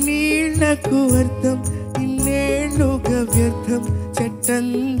కన్నీళ్లకు అర్థం ఇన్నేళ్ళుగా వ్యర్థం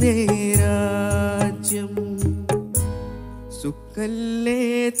చట్టందే రాజ్యం. సుక్కల్లే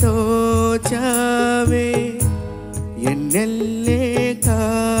తోచావే ఎన్నెల్లే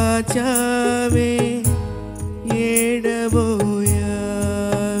కాచావే, ఏడబోయావే.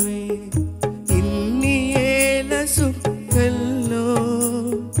 ఇన్ని ఏళ్ళ సుక్కల్లో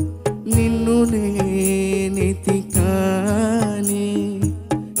నిన్ను నేనెతికానే,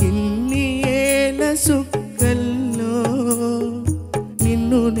 ఇన్ని ఏళ్ళ సుక్కల్లో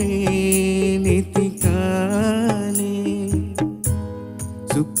నిన్ను నేనెతికానే.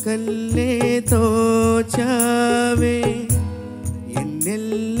 సుక్కల్లే తోచావే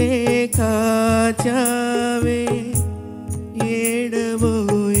ఎన్నెల్లే కాచావే,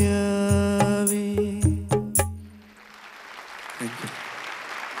 ఏడబోయావే.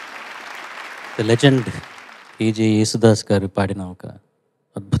 లెజెండ్ పీజే యేసుదాస్ గారు పాడిన ఒక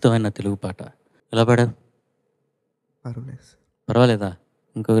అద్భుతమైన తెలుగు పాట. ఎలా పాడావు? పర్వాలేదు. పర్వాలేదా?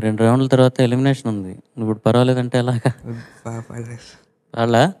 ఇంకో 2 రౌండ్ల తర్వాత ఎలిమినేషన్ ఉంది. నువ్వు ఇప్పుడు పర్వాలేదంటే ఎలాగా?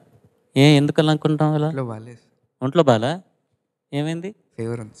 వాళ్ళా ఎందుకు అలా అనుకుంటాం? అలా ఒంట్లో బాలా? ఏమైంది?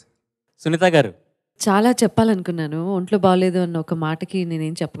 ఫేవర్ ఉంది. సునీత గారు చాలా చెప్పాలనుకున్నాను, ఒంట్లో బాగాలేదు అన్న ఒక మాటకి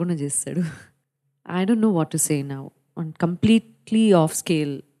నేనేం చెప్పకుండా చేస్తాడు. I don't know what to say now, completely off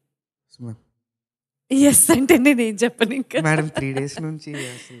scale. Yes అంటే నేనేం చెప్పను ఇంకా. మేడం 3 days నుంచి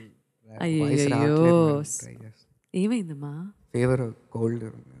అయ్యో ఏమైందమ్మా? Fever, cold.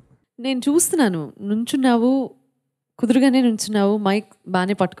 నేను చూస్తున్నాను, నుంచున్నావు, కుదురుగానే నుంచున్నావు, మైక్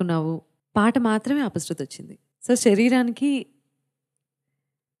బాగానే పట్టుకున్నావు, పాట మాత్రమే అపశృతి వచ్చింది. సో శరీరానికి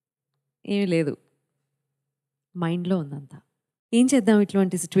ఏమీ లేదు, మైండ్లో ఉందంతా. ఏం చేద్దాం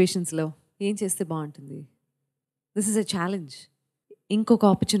ఇట్లాంటి సిచ్యువేషన్స్లో? ఏం చేస్తే బాగుంటుంది? This is a challenge. ఇంకొక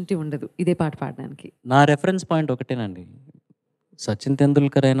ఆపర్చునిటీ ఉండదు ఇదే పాట పాడడానికి. నా రెఫరెన్స్ పాయింట్ ఒకటేనండి. సచిన్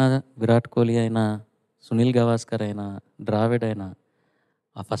తెందుల్కర్ అయినా, విరాట్ కోహ్లీ అయినా, సునీల్ గవాస్కర్ అయినా, ద్రావిడ్ అయినా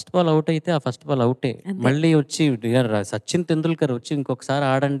ఆ ఫస్ట్ బాల్ అవుట్ అయితే ఆ ఫస్ట్ బాల్ అవుటే. మళ్ళీ వచ్చి సచిన్ తెందుల్కర్ వచ్చి ఇంకొకసారి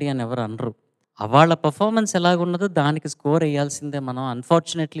ఆడండి అని ఎవరు అనరు. వాళ్ళ పర్ఫార్మెన్స్ ఎలాగున్నదో దానికి స్కోర్ వేయాల్సిందే మనం.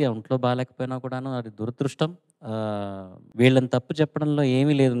 అన్ఫార్చునేట్లీ ఒంట్లో బాగాలేకపోయినా కూడాను అది దురదృష్టం. వీళ్ళని తప్పు చెప్పడంలో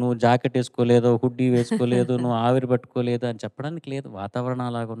ఏమీ లేదు. నువ్వు జాకెట్ వేసుకోలేదు, హుడ్డీ వేసుకోలేదు, నువ్వు ఆవిరి పట్టుకోలేదు అని చెప్పడానికి లేదు. వాతావరణం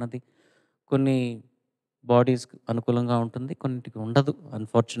అలాగున్నది. కొన్ని బాడీస్కి అనుకూలంగా ఉంటుంది, కొన్నిటికి ఉండదు.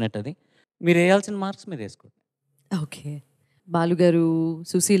 అన్ఫార్చునేట్ అది. మీరు వేయాల్సిన మార్క్స్ మీరు వేసుకోండి. ఓకే. బాలుగారు,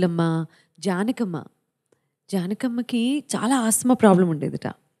 సుశీలమ్మ, జానకమ్మ. జానకమ్మకి చాలా ఆస్తమా ప్రాబ్లం ఉండేదిట.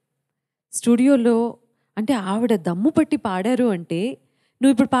 స్టూడియోలో అంటే ఆవిడ దమ్ము పట్టి పాడారు అంటే,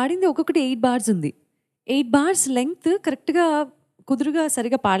 నువ్వు ఇప్పుడు పాడింది ఒక్కొక్కటి 8 బార్స్ ఉంది. 8 బార్స్ లెంగ్త్ కరెక్ట్గా కుదురుగా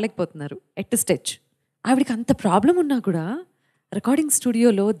సరిగా పాడలేకపోతున్నారు ఎట్ స్టెచ్. ఆవిడకి అంత ప్రాబ్లం ఉన్నా కూడా రికార్డింగ్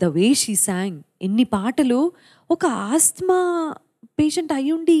స్టూడియోలో ద వే షీ సాంగ్, ఎన్ని పాటలు, ఒక ఆస్తమా పేషెంట్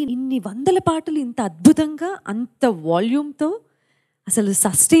అయ్యుండి ఇన్ని వందల పాటలు ఇంత అద్భుతంగా అంత వాల్యూమ్తో అసలు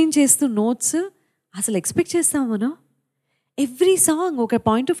సస్టైన్ చేస్తూ నోట్స్ అసలు ఎక్స్పెక్ట్ చేస్తాం మనం. ఎవ్రీ సాంగ్ ఒక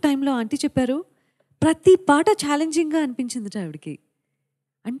పాయింట్ ఆఫ్ టైంలో ఆంటీ చెప్పారు, ప్రతి పాట ఛాలెంజింగ్గా అనిపించింది ఆవిడకి.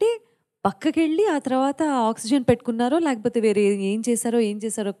 అంటే పక్కకెళ్ళి ఆ తర్వాత ఆక్సిజన్ పెట్టుకున్నారో లేకపోతే వేరే ఏం చేశారో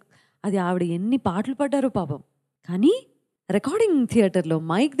అది ఆవిడ ఎన్ని పాటలు పడ్డారో పాపం. కానీ రికార్డింగ్ థియేటర్లో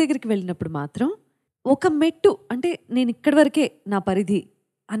మైక్ దగ్గరికి వెళ్ళినప్పుడు మాత్రం ఒక మెట్టు, అంటే నేను ఇక్కడి వరకే నా పరిధి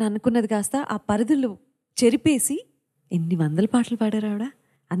అని అనుకున్నది కాస్త ఆ పరిధులు చెరిపేసి ఎన్ని వందల పాటలు పాడారు ఆవిడ.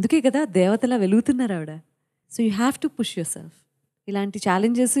 అందుకే కదా దేవతలా వెలుగుతున్నారు ఆవిడ. So you have to push your self. ఇలాంటి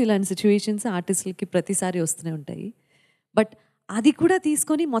ఛాలెంజెస్, ఇలాంటి సిచ్యువేషన్స్ ఆర్టిస్టులకి ప్రతిసారి వస్తూనే ఉంటాయి. బట్ అది కూడా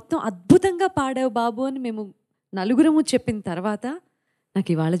తీసుకొని మొత్తం అద్భుతంగా పాడావు బాబు అని మేము నలుగురము చెప్పిన తర్వాత నాకు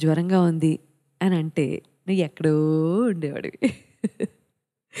ఇవాళ జ్వరంగా ఉంది అని అంటే నువ్వు ఎక్కడో ఉండేవాడివి.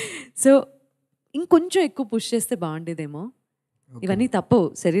 సో ఇంకొంచెం ఎక్కువ పుష్ చేస్తే బాగుండేదేమో. ఇవన్నీ తప్పవు,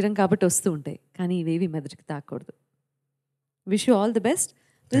 శరీరం కాబట్టి వస్తూ ఉంటాయి, కానీ ఇవేవి మెదడుకి తాకూడదు. Wish you all the best.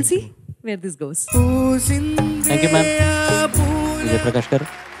 Will see where this goes. Thank you ma'am. Vijay Prakash గారు.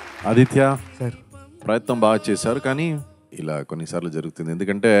 ఆదిత్య సార్ ప్రయత్నం బాగా చేశారు, కానీ ఇలా కొన్నిసార్లు జరుగుతుంది.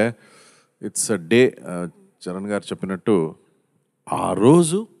 ఎందుకంటే ఇట్స్ అ డే. చరణ్ గారు చెప్పినట్టు ఆ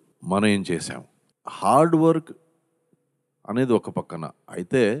రోజు మనం ఏం చేసాం, హార్డ్ వర్క్ అనేది ఒక పక్కన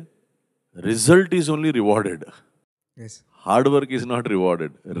అయితే result is only rewarded. Hard work is not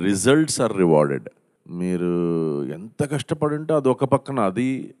rewarded, results are rewarded. మీరు ఎంత కష్టపడి ఉంటే అది ఒక పక్కన,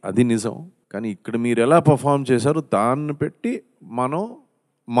 అది నిజం. కానీ ఇక్కడ మీరు ఎలా పర్ఫామ్ చేశారో దాన్ని పెట్టి మనం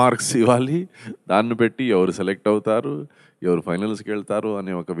మార్క్స్ ఇవ్వాలి. దాన్ని పెట్టి ఎవరు సెలెక్ట్ అవుతారు, ఎవరు ఫైనల్స్కి వెళ్తారు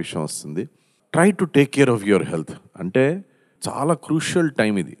అనే ఒక విషయం వస్తుంది. Try to take care of your health. అంటే చాలా క్రూషియల్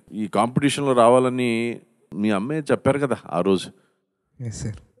టైం ఇది. ఈ కాంపిటీషన్లో రావాలని మీ అమ్మే చెప్పారు కదా ఆ రోజు.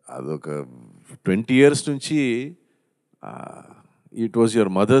 అదొక 20 years నుంచి it was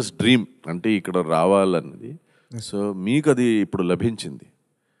your mothers dream, అంటే ఇక్కడ రావాలన్నది. సో మీకు అది ఇప్పుడు లభించింది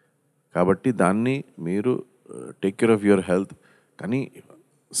కాబట్టి దాన్ని మీరు take care of your health. కానీ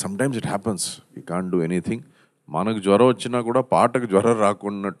sometimes it happens, you can't do anything. మనకు జ్వరం వచ్చినా కూడా పాటకు జ్వరం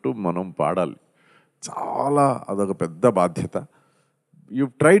రాకున్నట్టు మనం పాడాలి. చాలా అదొక పెద్ద బాధ్యత. యూ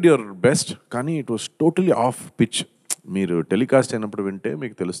ట్రైడ్ యువర్ బెస్ట్, కానీ it was totally of pitch. మీరు టెలికాస్ట్ అయినప్పుడు వింటే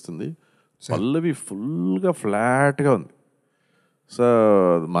మీకు తెలుస్తుంది, పల్లవి ఫుల్గా ఫ్లాట్గా ఉంది. సో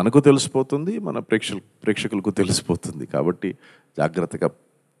మనకు తెలిసిపోతుంది, మన ప్రేక్షకులకు తెలిసిపోతుంది. కాబట్టి జాగ్రత్తగా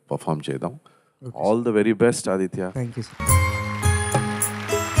పర్ఫామ్ చేద్దాం. All the very best Aditya. Thank you sir.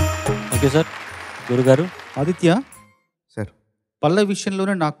 Thank you sir. గురుగారు. ఆదిత్య సార్, పల్లవి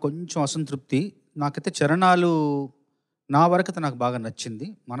విషయంలోనే నాకు కొంచెం అసంతృప్తి. నాకైతే చరణాలు నా వరకైతే నాకు బాగా నచ్చింది.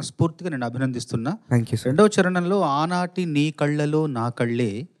 మనస్ఫూర్తిగా నేను అభినందిస్తున్నా. Thank you sir. రెండవ చరణంలో ఆనాటి నీ కళ్ళలో నా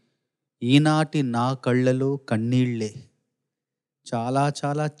కళ్ళే, ఈనాటి నా కళ్ళలో కన్నీళ్ళే. చాలా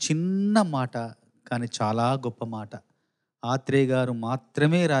చాలా చిన్న మాట, కానీ చాలా గొప్ప మాట. ఆత్రేయ గారు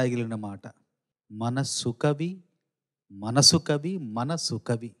మాత్రమే రాయగలిగిన మాట. మనస్సు కవి, మనసు కవి, మనసు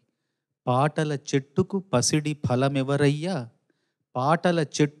కవి. పాటల చెట్టుకు పసిడి ఫలమెవరయ్యా, పాటల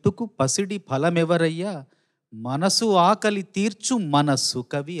చెట్టుకు పసిడి ఫలమెవరయ్యా, మనసు ఆకలి తీర్చు మనస్సు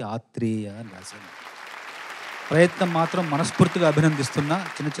కవి ఆత్రేయ అని రాశాను. ప్రయత్నం మాత్రం మనస్ఫూర్తిగా అభినందిస్తున్నా.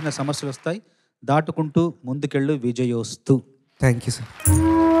 చిన్న చిన్న సమస్యలు వస్తాయి, దాటుకుంటూ ముందుకెళ్ళు. విజయోస్తు. Thank you sir.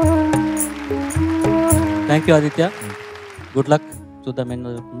 Thank you Aditya. Good luck. చూద్దాం ఏం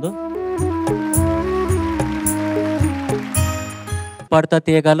జరుగుతుందో. పాడుతా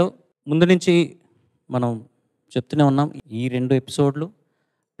తీయగాలో ముందు నుంచి మనం చెప్తూనే ఉన్నాం. ఈ 2 ఎపిసోడ్లు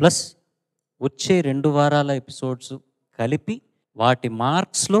ప్లస్ వచ్చే 2 వారాల ఎపిసోడ్స్ కలిపి వాటి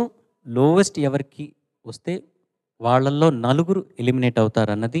మార్క్స్లో లోవెస్ట్ ఎవరికి వస్తే వాళ్ళల్లో 4 ఎలిమినేట్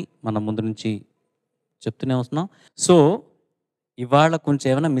అవుతారన్నది మనం ముందు నుంచి చెప్తూనే వస్తున్నాం. సో ఇవాళ కొంచెం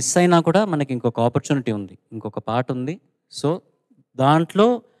ఏమైనా మిస్ అయినా కూడా మనకి ఇంకొక ఆపర్చునిటీ ఉంది, ఇంకొక పాట ఉంది. సో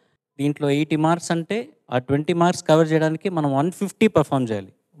దీంట్లో 80 మార్క్స్ అంటే ఆ 20 మార్క్స్ కవర్ చేయడానికి మనం 150 పర్ఫామ్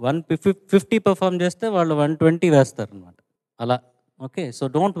చేయాలి. 150 పర్ఫామ్ చేస్తే వాళ్ళు 120 వేస్తారు అనమాట. అలా ఓకే. సో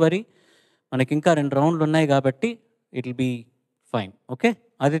డోంట్ వరీ, మనకి ఇంకా 2 రౌండ్లు ఉన్నాయి కాబట్టి it will be fine. Okay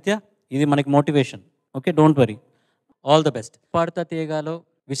Aditya, ఇది మనకి motivation. Okay, don't worry, all the best. పాడుతా తీయగాలో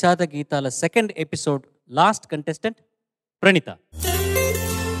విషాద గీతాల second episode last contestant Praneetha.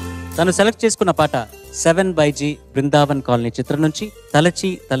 తను సెలెక్ట్ చేసుకున్న పాట 7/G బృందావన్ కాలనీ చిత్రం నుంచి తలచి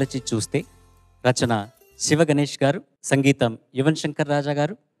తలచి చూస్తే. రచన శివ గణేష్ గారు, సంగీతం యువన్ శంకర్ రాజా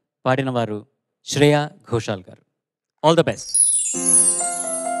గారు, పాడిన వారు శ్రేయా ఘోషాల్ గారు. All the best.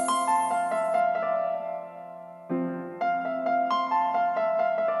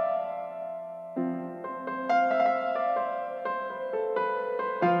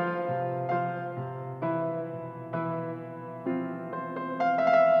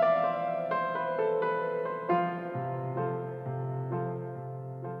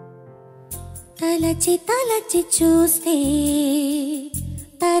 తలచి తలచి చూస్తే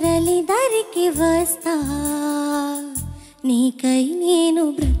తరలి దరికి వస్తా, నీకై నేను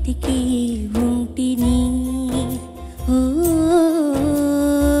బ్రతికి ఉంటిని. ఓ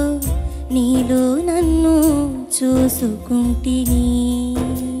నీలో నన్ను చూసుకుంటిని.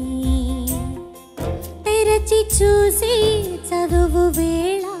 తెరచి చూసి చదువు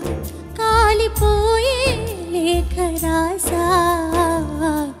వేళ కాలిపోయే లేఖ రాసా,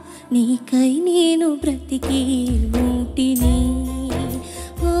 నీకై నేను బ్రతికి ఉంటిని.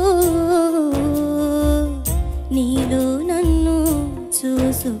 ఓ నీలో నన్ను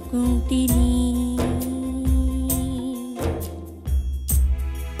చూసుకుంటిని.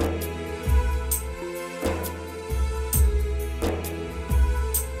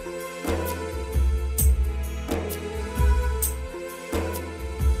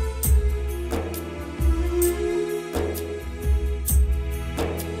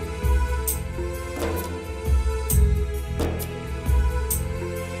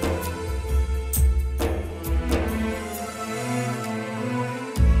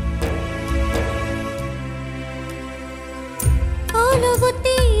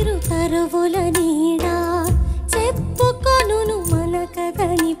 తరువుల నీడా చెప్పుకొను మన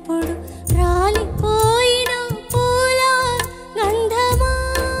కథనిప్పుడు, రాలిపోయిన పూల గంధమా,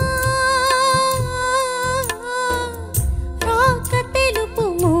 రాక తెలుపు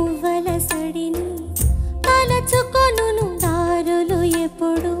మువ్వల సడిని తలచుకొను దారులు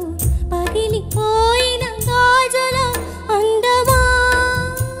ఎప్పుడు, పగిలిపోయిన గాజుల అందమా,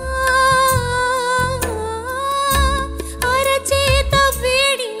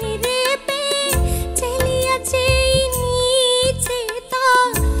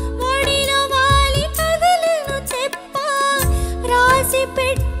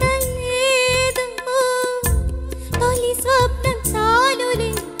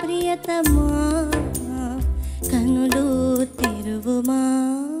 కనులు తెరువుమా.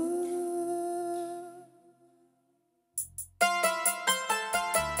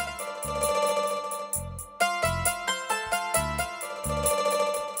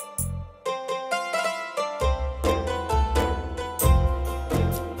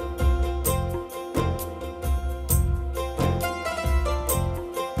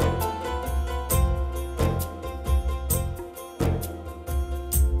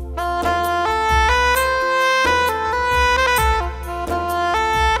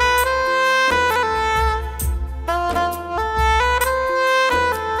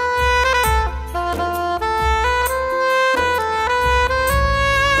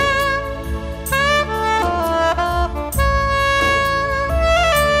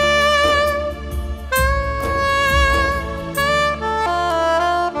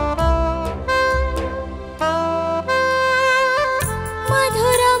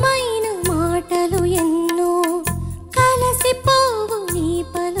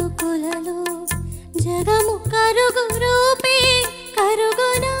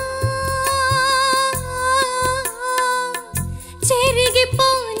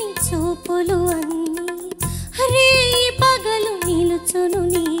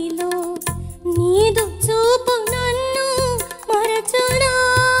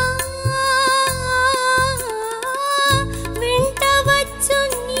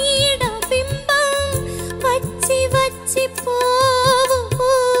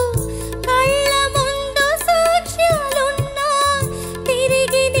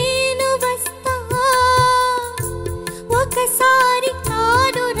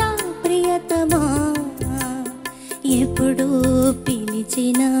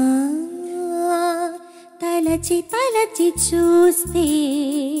 తలచి తలచి చూస్తే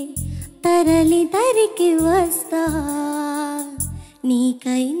తరలి దరికి వస్తా,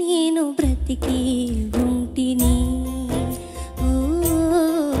 నీకై నేను బ్రతికి ఉంటిని, ఓ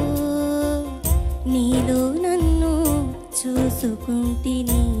నీలో నన్ను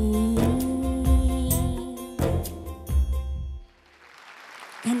చూసుకుంటిని.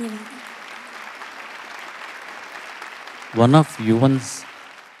 ధన్యవాదాలు. One of Yuvan's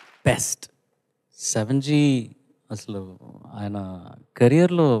best 7G అసలు ఆయన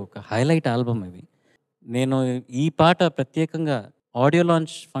కెరియర్లో ఒక హైలైట్ ఆల్బమ్ ఇది. నేను ఈ పాట ప్రత్యేకంగా ఆడియో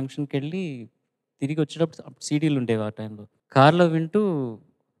లాంచ్ ఫంక్షన్కి వెళ్ళి తిరిగి వచ్చేటప్పుడు సీడీలు ఉండేవి ఆ టైంలో, కార్లో వింటూ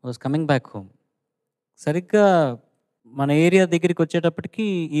వాజ్ కమింగ్ బ్యాక్ హోమ్. సరిగ్గా మన ఏరియా దగ్గరికి వచ్చేటప్పటికి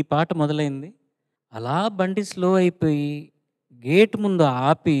ఈ పాట మొదలైంది. అలా బండి స్లో అయిపోయి గేట్ ముందు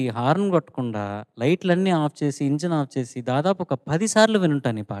ఆపి హార్న్ కొట్టకుండా లైట్లన్నీ ఆఫ్ చేసి ఇంజిన్ ఆఫ్ చేసి దాదాపు ఒక 10 సార్లు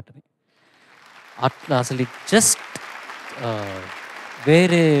వినుంటాను ఈ పాటని. అట్లా అసలు జస్ట్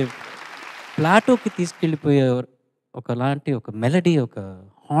వేరే ప్లాటోకి తీసుకెళ్ళిపోయే ఒకలాంటి ఒక మెలడీ, ఒక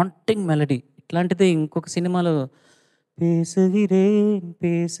హాంటింగ్ మెలడీ. ఇట్లాంటిదే ఇంకొక సినిమాలో பேசுகிறேன்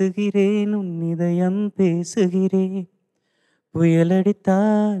பேசுகிறேன் உன் இதயம் பேசுகிறேன்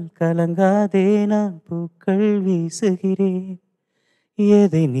புயலடித்தால் கலங்காதே நான் பூக்கள் வீசுகிறேன்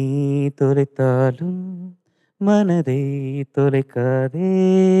எதை நீ தொலைத்தாலும் மனதை தொலைக்காதே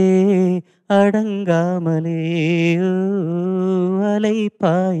அடங்காமலே அலை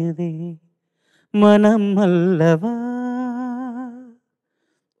பாயுதே మనం అల్లవా.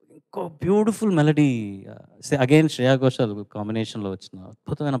 ఇంకో beautiful melody, again Shreya Ghoshal కాంబినేషన్లో వచ్చిన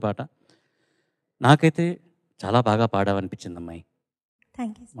అద్భుతమైన పాట. నాకైతే చాలా బాగా పాడావనిపించింది అమ్మాయి.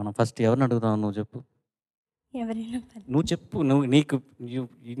 Thank you. మనం ఫస్ట్ ఎవరిని అడుగుదాం? నువ్వు చెప్పు, ఎవరైనా నువ్వు చెప్పు, నువ్వు నీకు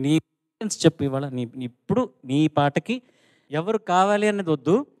నీ చెప్పు. ఇవాళ ఇప్పుడు నీ పాటకి ఎవరు కావాలి అనేది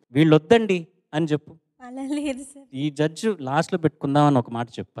వద్దు, వీళ్ళు వద్దండి అని చెప్పు. అలా లేదు సార్. ఈ జడ్జి లాస్ట్లో పెట్టుకుందామని ఒక మాట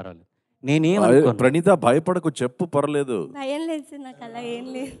చెప్పు, పర్వాలేదు. నేనేం ప్రణీత భయపడకు, చెప్పు, పర్లేదు. భయం లేదు సార్, నాకు అలా ఏం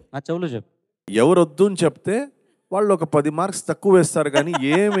లేదు. నా చెవులు చెప్పు. ఎవరు వద్దు అని చెప్తే వాళ్ళు ఒక 10 మార్క్స్ తక్కువ వేస్తారు, కానీ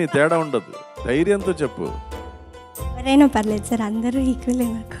ఏమీ తేడా ఉండదు. ధైర్యంతో చెప్పు. ఎవరైనా పర్లేదు సార్, అందరూ ఈక్వలే.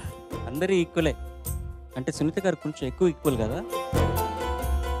 నాకు అందరూ ఈక్వలే అంటే సునీత గారు కొంచెం ఎక్కువ ఈక్వల్ కదా.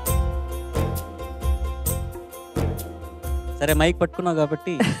 సరే, మైక్ పట్టుకున్నావు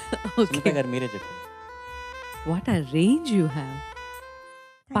కాబట్టి సునీత గారు మీరే చెప్పండి. వాట్ ఆ range you have.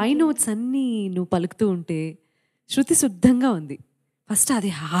 Pi notes అన్నీ నువ్వు పలుకుతూ ఉంటే శృతి శుద్ధంగా ఉంది. ఫస్ట్ అది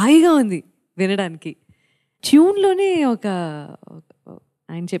హాయిగా ఉంది వినడానికి. ట్యూన్లోనే ఒక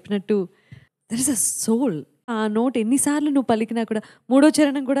ఆయన చెప్పినట్టు దర్ ఇస్ అ సోల్. ఆ నోట్ ఎన్నిసార్లు నువ్వు పలికినా కూడా మూడో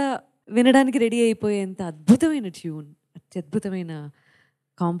చరణం కూడా వినడానికి రెడీ అయిపోయేంత అద్భుతమైన ట్యూన్, అత్యద్భుతమైన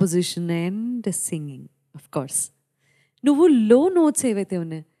composition and singing. Of course నువ్వు లో నోట్స్ ఏవైతే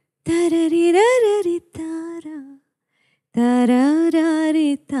ఉన్నాయో తరరి తారా తరారి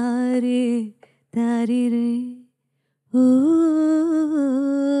తారే తారిరే ఓ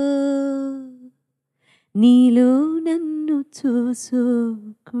నీలో నన్ను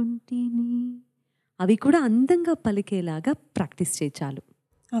చూసుకుంటిని, అవి కూడా అందంగా పలికేలాగా ప్రాక్టీస్ చేయి చాలు.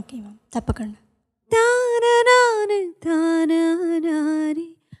 ఓకే మ్యామ్, తప్పకుండా.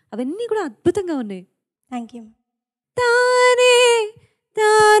 అవన్నీ కూడా అద్భుతంగా ఉన్నాయి. Thank you. తానే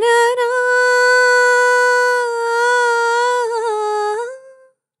తానా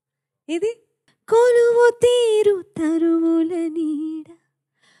ఇది కొలువు తీరు తరువుల నీడ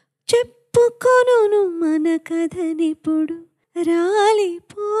చెప్పుకొను మన కథనిప్పుడు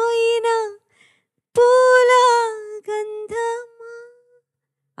రాలిపోయిన పూల గంధమా.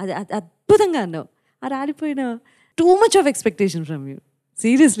 అది అద్భుతంగా అన్నావు. ఆ రాలిపోయిన too much of expectation from you,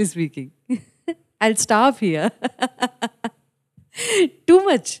 seriously speaking. I'll stop here. Too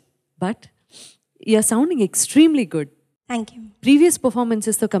much. But you're sounding extremely good. Thank you. Previous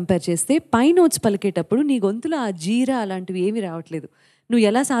పర్ఫార్మెన్సెస్తో compare చేస్తే పై నోట్స్ పలికేటప్పుడు నీ గొంతులో ఆ జీరా అలాంటివి ఏమీ రావట్లేదు. నువ్వు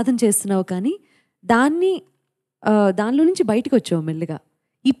ఎలా సాధన చేస్తున్నావు కానీ దానిలో నుంచి బయటకు వచ్చావు మెల్లిగా.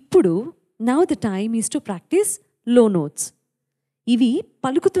 ఇప్పుడు now the time is to practice లో నోట్స్. ఇవి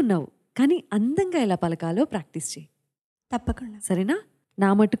పలుకుతున్నావు కానీ అందంగా ఎలా పలకాలో ప్రాక్టీస్ చేయి. తప్పకుండా. సరేనా? నా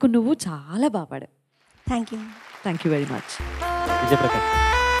మటుకు నువ్వు చాలా బాగా పాడావు. Thank you. Thank you very much. Vijay Prakash,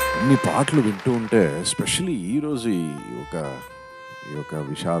 ఇన్ని పాటలు వింటూ ఉంటే, ఎస్పెషల్లీ ఈరోజు ఈ యొక్క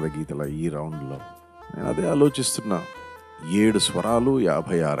విషాద గీతల ఈ రౌండ్లో నేను అదే ఆలోచిస్తున్నా. 7 స్వరాలు,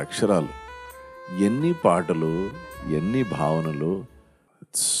 56 అక్షరాలు, ఎన్ని పాటలు, ఎన్ని భావనలు.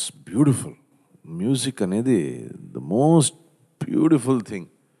 It's beautiful. మ్యూజిక్ అనేది ద మోస్ట్ బ్యూటిఫుల్ థింగ్.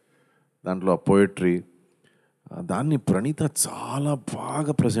 దాంట్లో ఆ పోయట్రీ, దాన్ని ప్రణీత చాలా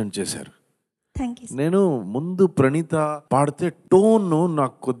బాగా ప్రజెంట్ చేశారు. నేను ముందు ప్రణీత పాడితే టోన్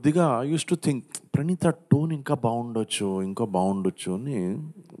నాకు కొద్దిగా use to think Praneetha tone ఇంకా బాగుండొచ్చు అని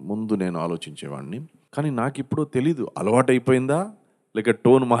ముందు నేను ఆలోచించేవాడిని. కానీ నాకు ఇప్పుడు తెలీదు, అలవాటు అయిపోయిందా లేక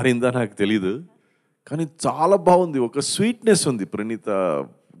టోన్ మారిందా నాకు తెలీదు, కానీ చాలా బాగుంది. ఒక స్వీట్నెస్ ఉంది ప్రణీత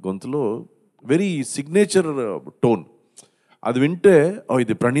గొంతులో, వెరీ సిగ్నేచర్ టోన్. అది వింటే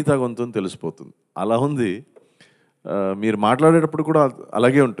ఇది ప్రణీత గొంతు అని తెలిసిపోతుంది. అలా ఉంది. మీరు మాట్లాడేటప్పుడు కూడా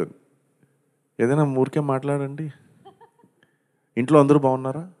అలాగే ఉంటుంది. ఏదైనా ఊరికే మాట్లాడండి. ఇంట్లో అందరూ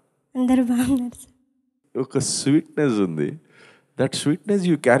బాగున్నారా? అందరూ బాగున్నారు సార్. ఒక స్వీట్నెస్ ఉంది. That sweetness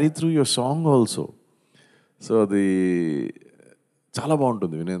you carry through your song also. So అది చాలా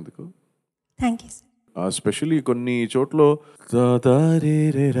బాగుంటుంది వినేందుకు. Thank you sir. స్పెషలీ కొన్ని చోట్ల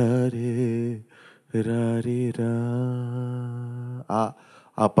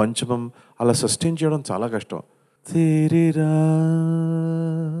ఆ పంచమం అలా సస్టైన్ చేయడం చాలా కష్టం. తేరేరా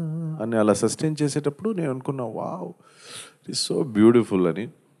అని అలా సస్టైన్ చేసేటప్పుడు నేను అనుకున్నా, wow, it is so beautiful అని.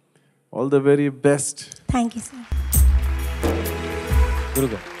 All the very best. Thank you sir.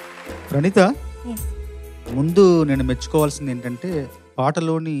 గురుగారు. ప్రణీత, ముందు నేను మెచ్చుకోవాల్సింది ఏంటంటే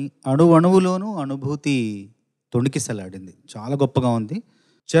పాటలోని అణువులోనూ అనుభూతి తొణికిసలాడింది. చాలా గొప్పగా ఉంది.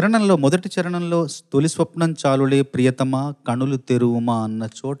 చరణంలో, మొదటి చరణంలో తొలి స్వప్నం చాలులే ప్రియతమా కనులు తెరువుమా అన్న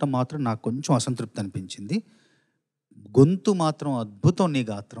చోట మాత్రం నాకు కొంచెం అసంతృప్తి అనిపించింది. గొంతు మాత్రం అద్భుతం నీ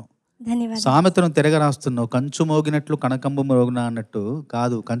గాత్రం. ధన్యవాదాలు. సామెతను తిరగ రాస్తున్నావు, కంచు మోగినట్లు కనకంబు మోగునా అన్నట్టు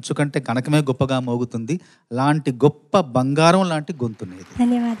కాదు, కంచు కంటే కనకమే గొప్పగా మోగుతుంది. లాంటి గొప్ప బంగారం లాంటి గొంతునేది.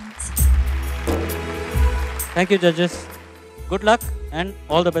 ధన్యవాదాలు. Thank you judges. Good luck and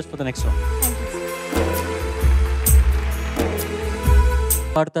all the best for the next round.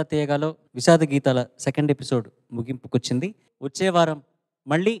 పాడుతా తీయగాలో విషాద గీతాల సెకండ్ ఎపిసోడ్ ముగింపుకొచ్చింది. వచ్చే వారం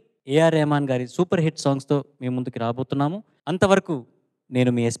మళ్ళీ ఏఆర్ రెహమాన్ గారి సూపర్ హిట్ సాంగ్స్తో మీ ముందుకు రాబోతున్నాము. అంతవరకు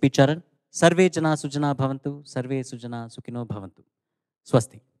నేను మీ ఎస్పి చరణ్. సర్వే జనా సుజనా భవంతు, సర్వే సుజనా సుఖినో భవంతు.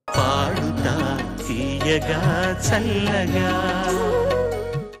 స్వస్తి. పాడుతా తీయగా చల్లగా